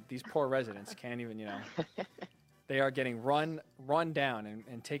Thailand, these poor residents can't even, they are getting run down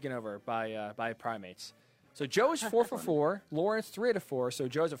and taken over by primates. So Joe is 4 for 4. Lauren's 3 out of 4. So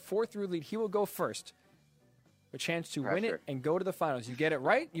Joe's a 4-3 lead. He will go first. A chance to win it and go to the finals. You get it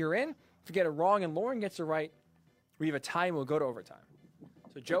right, you're in. If you get it wrong and Lauren gets it right, we have a tie and we'll go to overtime.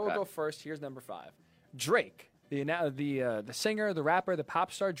 So Joe will go first. Here's number 5. Drake, the singer, the rapper, the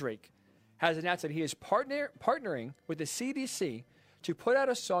pop star Drake, has announced that he is partnering with the CDC to put out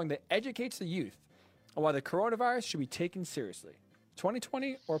a song that educates the youth on why the coronavirus should be taken seriously.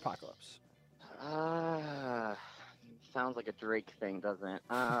 2020 or apocalypse? Sounds like a Drake thing, doesn't it?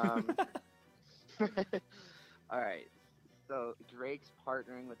 All right. So Drake's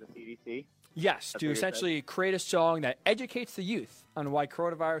partnering with the CDC? Yes, to essentially create a song that educates the youth on why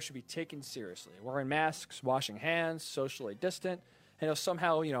coronavirus should be taken seriously. Wearing masks, washing hands, socially distant, and he'll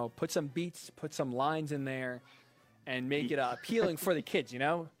somehow, put some beats, put some lines in there, and make it appealing for the kids,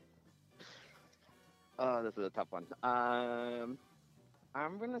 Oh, this is a tough one. I'm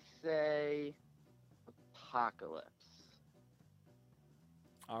going to say apocalypse.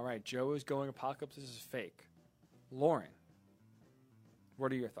 All right, Joe is going apocalypse. This is fake. Lauren,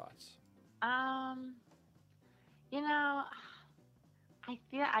 what are your thoughts? I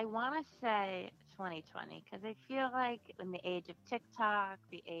want to say 2020 because I feel like in the age of TikTok,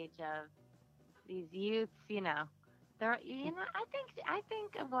 the age of these youths, they're, I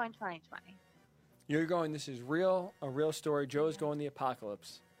think I'm going 2020. You're going, this is a real story. Joe's going the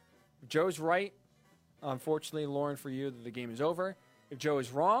apocalypse. If Joe's right, unfortunately, Lauren, for you, the game is over. If Joe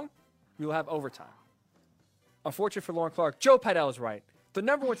is wrong, we will have overtime. Unfortunately for Lauren Clark, Joe Pidell is right. The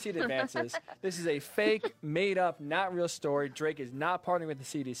number 1 seed advances. This is a fake, made-up, not real story. Drake is not partnering with the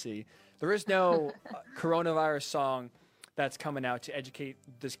CDC. There is no coronavirus song that's coming out to educate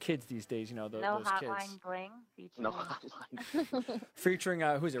those kids these days. No those Hotline kids. Bling. No Hotline. Featuring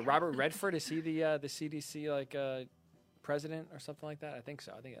who's it? Robert Redford? Is he the CDC president or something like that? I think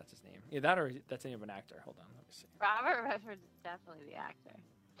so. I think that's his name. Yeah, that or that's the name of an actor. Hold on, let me see. Robert Redford's definitely the actor.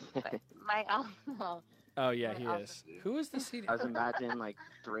 But Oh yeah, he is. Who is the CDC? I was imagining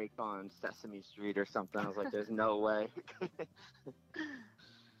Drake on Sesame Street or something. I was like, there's no way.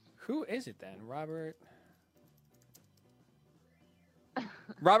 Who is it then? Robert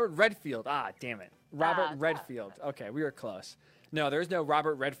Redfield. Ah, damn it. Robert Redfield. Okay, we were close. No, there's no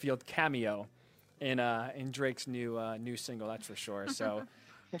Robert Redfield cameo in Drake's new single, that's for sure. So,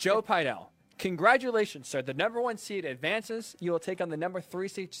 Joe Pidell, congratulations, sir. The number 1 seed advances. You will take on the number 3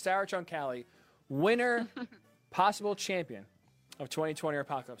 seed, Sarah Chonkali, winner, possible champion of 2020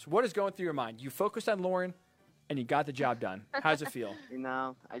 Apocalypse. What is going through your mind? You focused on Lauren, and you got the job done. How does it feel?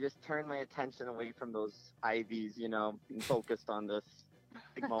 I just turned my attention away from those IVs, and focused on this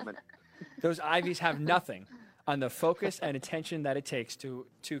big moment. Those IVs have nothing on the focus and attention that it takes to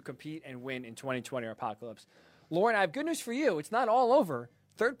compete and win in 2020 Apocalypse. Lauren, I have good news for you. It's not all over.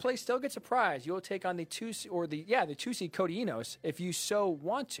 Third place still gets a prize. You'll take on the 2 seed Cody Enos if you so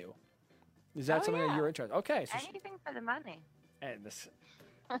want to. Is that something that you're interested in? Okay. So anything for the money. And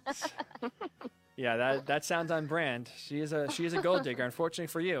yeah, that sounds on brand. She is a gold digger. Unfortunately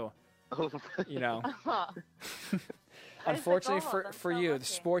for you, Unfortunately for you, the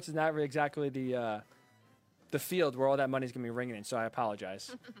sports is not really exactly the field where all that money is going to be ringing in. So I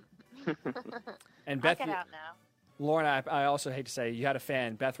apologize. And Beth, I'll get out now. Lauren, I also hate to say you had a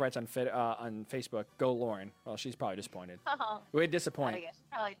fan. Beth writes on Facebook, "Go Lauren." Well, she's probably disappointed. We're disappointed. I guess she's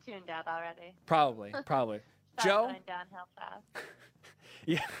probably tuned out already. Probably. Joe. Going downhill fast.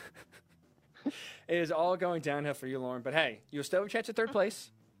 Yeah. It is all going downhill for you, Lauren. But hey, you'll still have a chance at third place.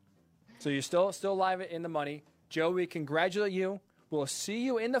 So you're still live in the money. Joe, we congratulate you. We'll see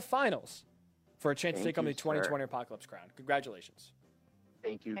you in the finals for a chance to take on the 2020 Apocalypse crown. Congratulations.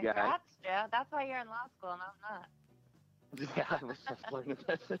 Thank you, guys. Congrats, Joe. That's why you're in law school and I'm not. Yeah, I was just learning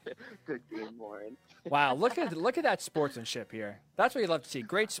this. Good game, Lauren. Wow, look at that sportsmanship here. That's what you love to see.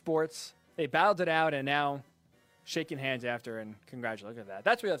 Great sports. They battled it out and now shaking hands after and congratulations. Look at that.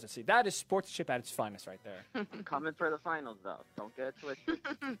 That's what you love to see. That is sportsmanship at its finest right there. I'm coming for the finals, though. Don't get it twisted.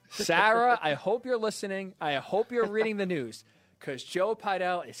 Sarah, I hope you're listening. I hope you're reading the news because Joe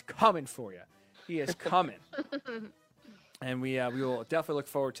Pidell is coming for you. He is coming. And we will definitely look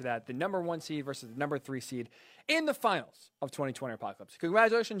forward to that. The number 1 seed versus the number 3 seed in the finals of 2020 Apocalypse.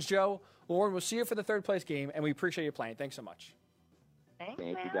 Congratulations, Joe. Lauren, we'll see you for the third place game, and we appreciate you playing. Thanks so much. Thank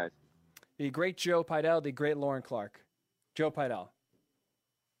you, guys. The great Joe Pidell, the great Lauren Clark. Joe Pidell.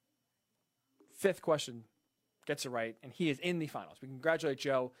 5th question gets it right, and he is in the finals. We congratulate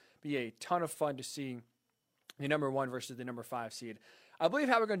Joe. Be a ton of fun to see the number 1 versus the number 5 seed. I believe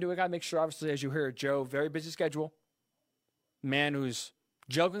how we're going to do it. I got to make sure, obviously, as you hear, Joe, very busy schedule. Man who's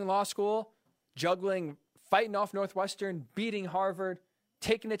juggling law school, fighting off Northwestern, beating Harvard,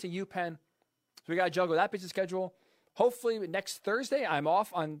 taking it to UPenn. So we got to juggle that busy schedule. Hopefully next Thursday, I'm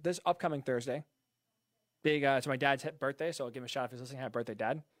off on this upcoming Thursday. It's my dad's birthday, so I'll give him a shout out if he's listening. Happy birthday,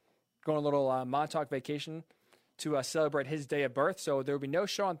 Dad. Going on a little Montauk vacation to celebrate his day of birth. So there will be no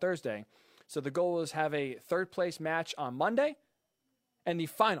show on Thursday. So the goal is have a third place match on Monday and the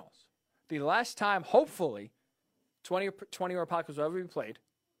finals. The last time, hopefully, 20 or podcasts will ever be played.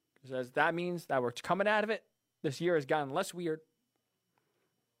 Because that means that we're coming out of it. This year has gotten less weird.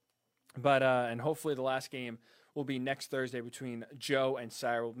 But and hopefully the last game will be next Thursday between Joe and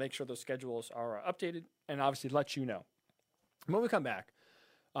Sarah. We'll make sure those schedules are updated and obviously let you know. When we come back,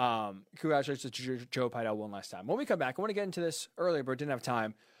 congratulations to Joe Pidell one last time. When we come back, I want to get into this earlier, but didn't have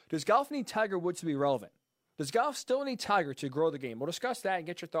time. Does golf need Tiger Woods to be relevant? Does golf still need Tiger to grow the game? We'll discuss that and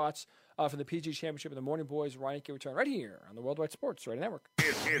get your thoughts for the PGA Championship and the Morning Boys. Ryan Hickey return right here on the Worldwide Sports Radio Network.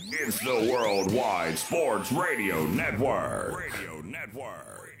 It's the Worldwide Sports Radio Network.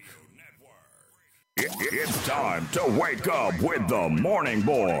 It's time to wake up with the Morning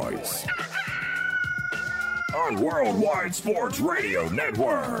Boys on Worldwide Sports Radio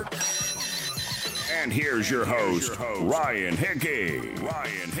Network. And here's your host, Ryan Hickey.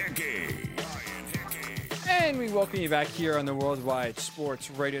 And we welcome you back here on the Worldwide Sports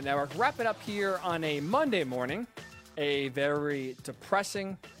Radio Network. Wrapping up here on a Monday morning, a very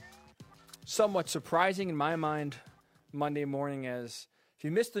depressing, somewhat surprising in my mind Monday morning. As if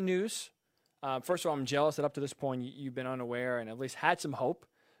you missed the news, first of all, I'm jealous that up to this point you've been unaware and at least had some hope.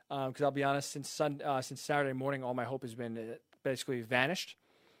 Because I'll be honest, since Saturday morning, all my hope has been basically vanished,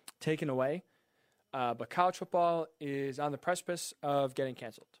 taken away. But college football is on the precipice of getting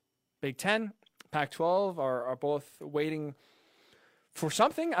canceled. Big Ten, Pac-12 are both waiting for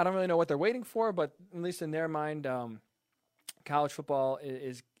something. I don't really know what they're waiting for, but at least in their mind, college football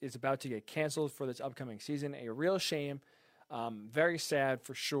is about to get canceled for this upcoming season. A real shame. Very sad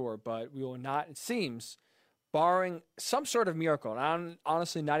for sure, but we will not, it seems, barring some sort of miracle. And I'm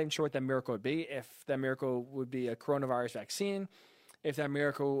honestly not even sure what that miracle would be. If that miracle would be a coronavirus vaccine, if that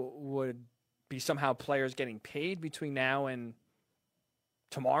miracle would be somehow players getting paid between now and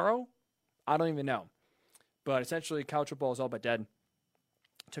tomorrow, I don't even know. But essentially, college football is all but dead.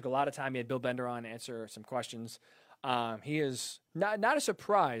 Took a lot of time. He had Bill Bender on to answer some questions. He is not as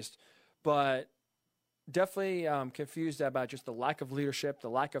surprised, but definitely confused about just the lack of leadership, the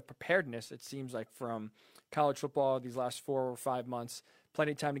lack of preparedness, it seems like, from college football these last 4 or 5 months.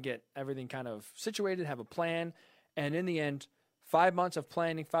 Plenty of time to get everything kind of situated, have a plan. And in the end, 5 months of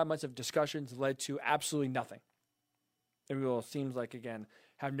planning, 5 months of discussions led to absolutely nothing. And we will, seems like, again,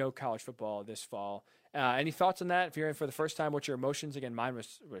 have no college football this fall. Any thoughts on that? If you're in for the first time, what's your emotions? Again, mine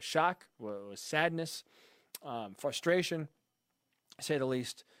was shock, was sadness, frustration, to say the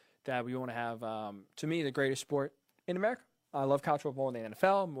least, that we want to have, to me, the greatest sport in America. I love college football more than the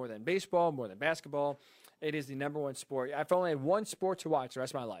NFL, more than baseball, more than basketball. It is the number one sport. I've only had one sport to watch the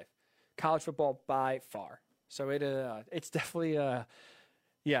rest of my life. College football by far. So it's definitely,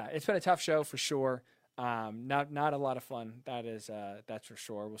 it's been a tough show for sure. Not a lot of fun. That's for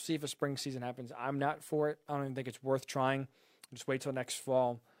sure. We'll see if a spring season happens. I'm not for it. I don't even think it's worth trying. Just wait till next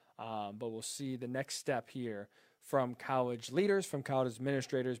fall. But we'll see the next step here from college leaders, from college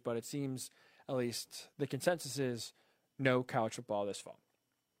administrators. But it seems, at least, the consensus is no college football this fall.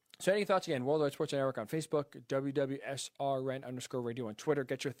 So any thoughts? Again, Worldwide Sports Network on Facebook, WWSRN_radio on Twitter.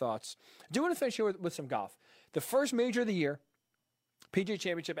 Get your thoughts. I do want to finish here with some golf. The first major of the year, PGA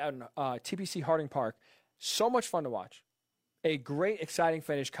Championship out in TPC Harding Park. So much fun to watch. A great, exciting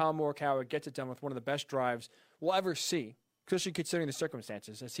finish. Colin Morikawa gets it done with one of the best drives we'll ever see, especially considering the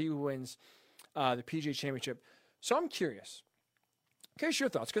circumstances, as he wins the PGA Championship. So I'm curious. Curious your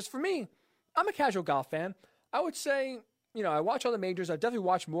thoughts, because for me, I'm a casual golf fan. I would say, I watch all the majors. I've definitely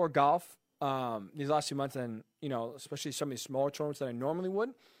watched more golf these last few months than, especially some of these smaller tournaments than I normally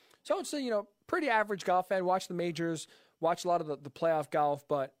would. So I would say, pretty average golf fan. Watch the majors, watch a lot of the playoff golf,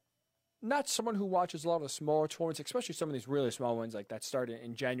 but not someone who watches a lot of the smaller tournaments, especially some of these really small ones like that start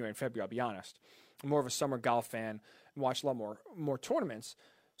in January and February, I'll be honest. I'm more of a summer golf fan and watch a lot more tournaments.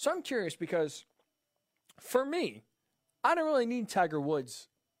 So I'm curious because for me, I don't really need Tiger Woods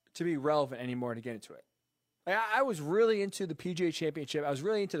to be relevant anymore to get into it. I was really into the PGA Championship. I was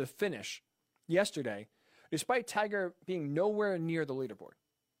really into the finish yesterday, despite Tiger being nowhere near the leaderboard.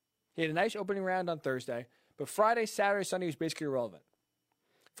 He had a nice opening round on Thursday, but Friday, Saturday, Sunday was basically irrelevant.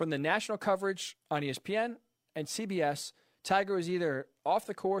 From the national coverage on ESPN and CBS, Tiger was either off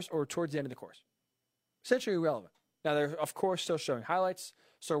the course or towards the end of the course. Essentially irrelevant. Now, they're, of course, still showing highlights,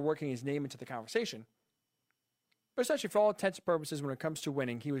 still working his name into the conversation. But essentially, for all intents and purposes, when it comes to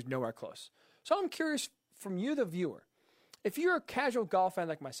winning, he was nowhere close. So I'm curious from you, the viewer, if you're a casual golf fan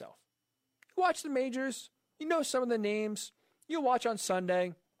like myself, you watch the majors, you know some of the names, you'll watch on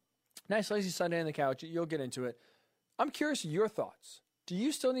Sunday, nice lazy Sunday on the couch, you'll get into it. I'm curious your thoughts. Do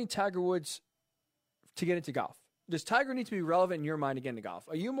you still need Tiger Woods to get into golf? Does Tiger need to be relevant in your mind to get into golf?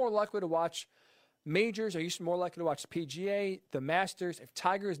 Are you more likely to watch majors? Are you more likely to watch the PGA, the Masters, if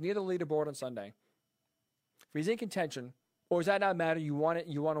Tiger is near the leaderboard on Sunday? If he's in contention, or does that not matter? You want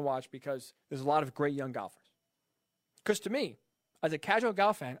to watch because there's a lot of great young golfers. Because to me, as a casual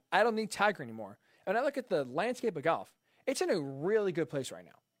golf fan, I don't need Tiger anymore. And I look at the landscape of golf, it's in a really good place right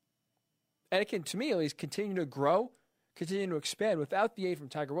now. And it can, to me at least, continue to grow, continue to expand without the aid from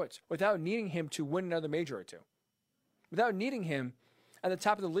Tiger Woods, without needing him to win another major or two, without needing him at the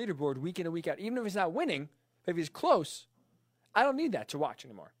top of the leaderboard week in and week out. Even if he's not winning, if he's close, I don't need that to watch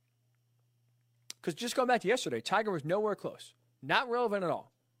anymore. Because just going back to yesterday, Tiger was nowhere close. Not relevant at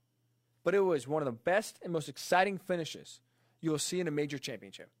all. But it was one of the best and most exciting finishes you will see in a major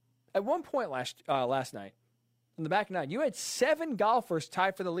championship. At one point last night, in the back nine, you had 7 golfers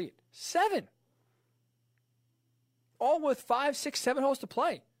tied for the lead. 7. All with 5, 6, 7 holes to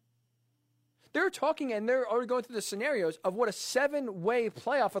play. They're talking and they're already going through the scenarios of what a 7-way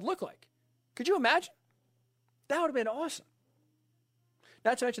playoff would look like. Could you imagine? That would have been awesome.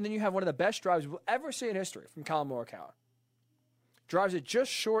 Not to mention, then you have one of the best drives we'll ever see in history from Collin Morikawa. Drives it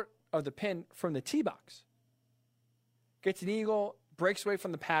just short of the pin from the tee box. Gets an eagle, breaks away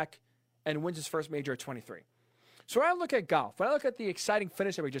from the pack, and wins his first major at 23. So when I look at golf, when I look at the exciting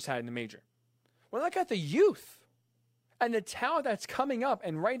finish that we just had in the major, when I look at the youth and the talent that's coming up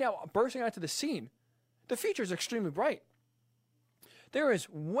and right now bursting onto the scene, the future is extremely bright. There is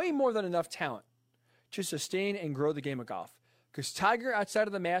way more than enough talent to sustain and grow the game of golf. Because Tiger, outside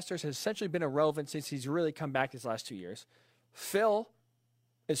of the Masters, has essentially been irrelevant since he's really come back these last 2 years. Phil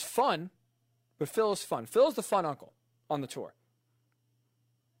is fun, but Phil is fun. Phil is the fun uncle on the tour.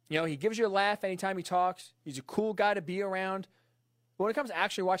 You know, he gives you a laugh anytime he talks. He's a cool guy to be around. But when it comes to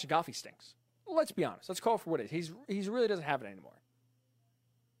actually watching golf, he stinks. Let's be honest. Let's call it for what it is. He really doesn't have it anymore.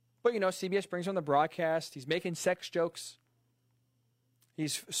 But, you know, CBS brings on the broadcast. He's making sex jokes.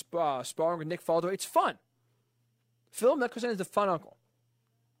 He's sparring with Nick Faldo. It's fun. Phil Mickelson is the fun uncle.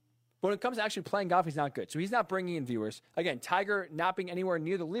 But when it comes to actually playing golf, he's not good. So he's not bringing in viewers. Again, Tiger not being anywhere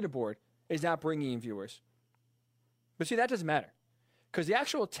near the leaderboard is not bringing in viewers. But see, that doesn't matter. Because the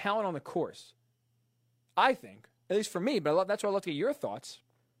actual talent on the course, I think, at least for me, but that's why I'd love to get your thoughts,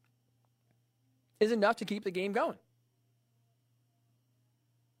 is enough to keep the game going.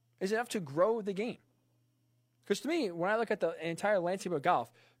 Is enough to grow the game. Because to me, when I look at the entire landscape of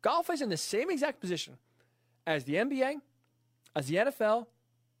golf, golf is in the same exact position as the NBA, as the NFL,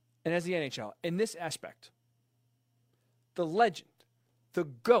 and as the NHL in this aspect. The legend, the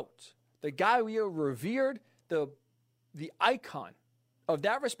GOAT, the guy we have revered, the icon of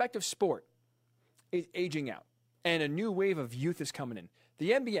that respective sport is aging out. And a new wave of youth is coming in.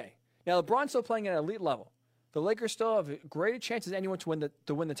 The NBA. Now, LeBron's still playing at an elite level. The Lakers still have a greater chance as anyone to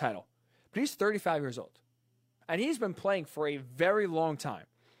win the title. But he's 35 years old. And he's been playing for a very long time.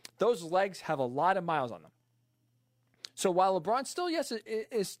 Those legs have a lot of miles on them. So while LeBron still, yes,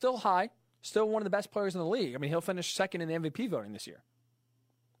 is still high, still one of the best players in the league. I mean, he'll finish second in the MVP voting this year.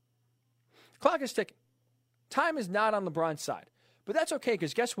 Clock is ticking. Time is not on LeBron's side. But that's okay,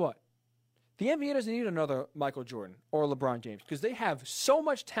 because guess what? The NBA doesn't need another Michael Jordan or LeBron James, because they have so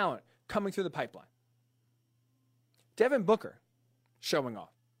much talent coming through the pipeline. Devin Booker showing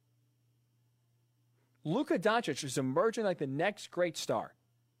off. Luka Doncic is emerging like the next great star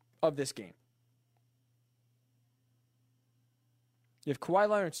of this game. You have Kawhi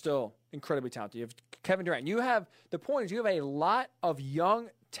Leonard still incredibly talented. You have Kevin Durant. The point is you have a lot of young,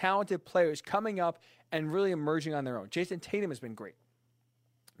 talented players coming up and really emerging on their own. Jason Tatum has been great.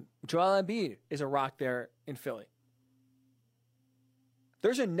 Joel Embiid is a rock there in Philly.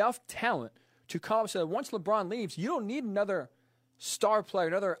 There's enough talent to come up so that once LeBron leaves, you don't need another star player,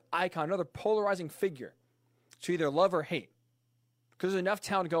 another icon, another polarizing figure to either love or hate. Because there's enough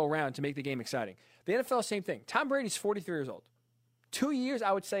talent to go around to make the game exciting. The NFL, same thing. Tom Brady's 43 years old. 2 years,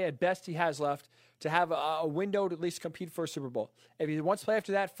 I would say, at best, he has left to have a window to at least compete for a Super Bowl. If he wants to play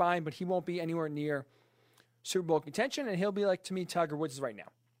after that, fine, but he won't be anywhere near Super Bowl contention, and he'll be like, to me, Tiger Woods is right now.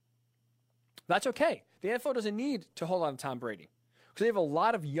 That's okay. The NFL doesn't need to hold on to Tom Brady because they have a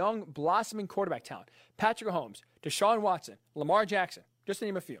lot of young, blossoming quarterback talent. Patrick Mahomes, Deshaun Watson, Lamar Jackson, just to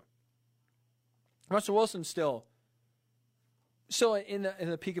name a few. Russell Wilson's still in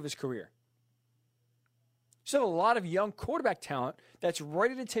the peak of his career. So a lot of young quarterback talent that's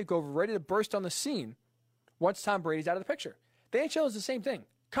ready to take over, ready to burst on the scene once Tom Brady's out of the picture. The NHL is the same thing.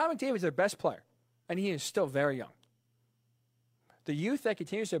 Connor McDavid is their best player, and he is still very young. The youth that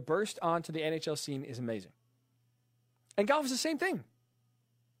continues to burst onto the NHL scene is amazing. And golf is the same thing.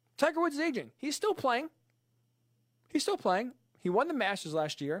 Tiger Woods is aging. He's still playing. He won the Masters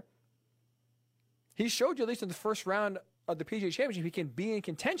last year. He showed you, at least in the first round of the PGA Championship, he can be in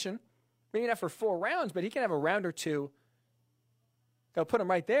contention. Maybe not for 4 rounds, but he can have a round or two that'll put him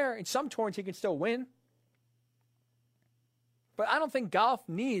right there. In some tournaments, he can still win. But I don't think golf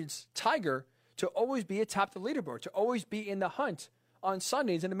needs Tiger to always be atop the leaderboard, to always be in the hunt on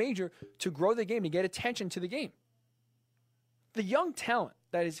Sundays in a major to grow the game, to get attention to the game. The young talent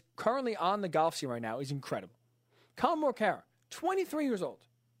that is currently on the golf scene right now is incredible. Colin Morikawa, 23 years old.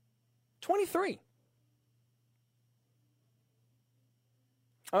 23.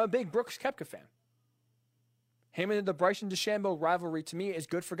 I'm a big Brooks Koepka fan. Him and the Bryson DeChambeau rivalry, to me, is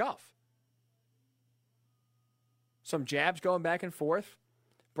good for golf. Some jabs going back and forth.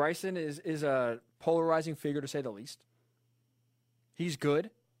 Bryson is a polarizing figure, to say the least. He's good.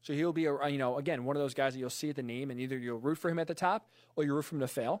 So he'll be, again, one of those guys that you'll see at the name, and either you'll root for him at the top or you root for him to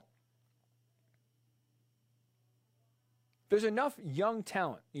fail. There's enough young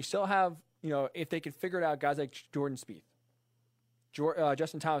talent. You still have, if they can figure it out, guys like Jordan Spieth.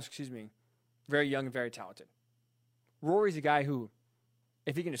 Justin Thomas, very young and very talented. Rory's a guy who,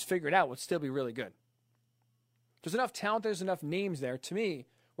 if he can just figure it out, would still be really good. There's enough talent, there's enough names there, to me,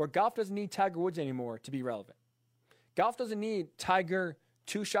 where golf doesn't need Tiger Woods anymore to be relevant. Golf doesn't need Tiger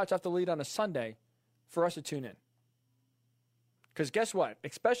 2 shots off the lead on a Sunday for us to tune in. Because guess what?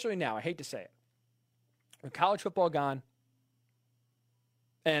 Especially now, I hate to say it, with college football gone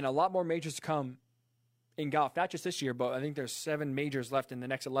and a lot more majors to come in golf, not just this year, but I think there's 7 majors left in the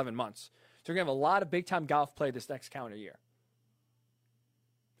next 11 months. So we're going to have a lot of big-time golf play this next calendar year.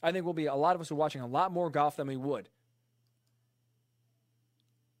 I think a lot of us are watching a lot more golf than we would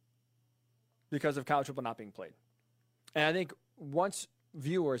because of college football not being played. And I think once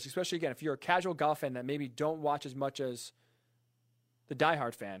viewers, especially again, if you're a casual golf fan that maybe don't watch as much as the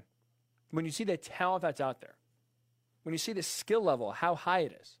diehard fan, when you see the talent that's out there, when you see the skill level, how high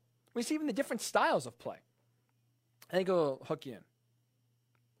it is, when you see even the different styles of play, I think it'll hook you in.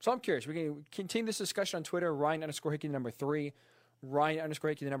 So I'm curious. We're going to continue this discussion on Twitter, Ryan_Hickey, the number 3.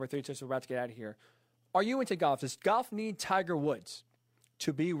 Ryan_Hickey, the number 3, since we're about to get out of here. Are you into golf? Does golf need Tiger Woods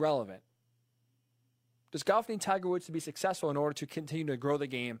to be relevant? Does golf need Tiger Woods to be successful in order to continue to grow the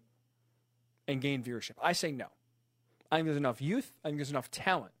game and gain viewership? I say no. I think there's enough youth. I think there's enough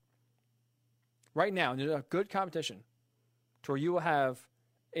talent. Right now, there's a good competition to where you will have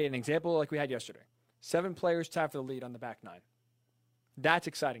an example like we had yesterday. 7 players tied for the lead on the back 9. That's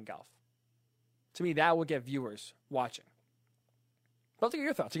exciting golf. To me, that will get viewers watching. I'd love to get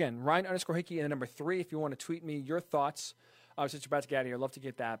your thoughts. Again, Ryan_Hickey and the number 3. If you want to tweet me your thoughts, since you're about to get out of here, I'd love to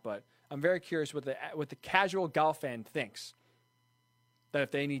get that. But I'm very curious what the casual golf fan thinks, that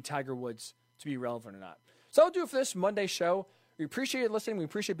if they need Tiger Woods to be relevant or not. So I'll do it for this Monday show. We appreciate you listening. We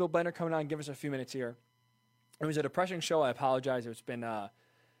appreciate Bill Blender coming on and giving us a few minutes here. It was a depressing show. I apologize. It's been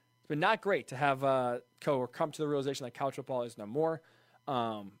not great to have come to the realization that college football is no more.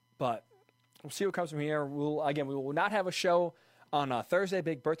 But we'll see what comes from here. We will not have a show on Thursday.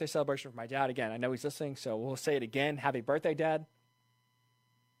 Big birthday celebration for my dad. Again, I know he's listening, so we'll say it again. Happy birthday, Dad.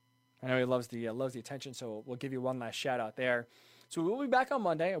 I know he loves the attention, so we'll give you one last shout out there. So we'll be back on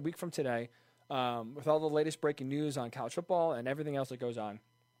Monday, a week from today, with all the latest breaking news on college football and everything else that goes on.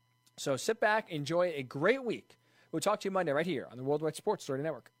 So sit back, enjoy a great week. We'll talk to you Monday right here on the Worldwide Sports Authority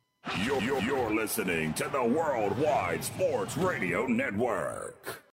Network. You're listening to the Worldwide Sports Radio Network.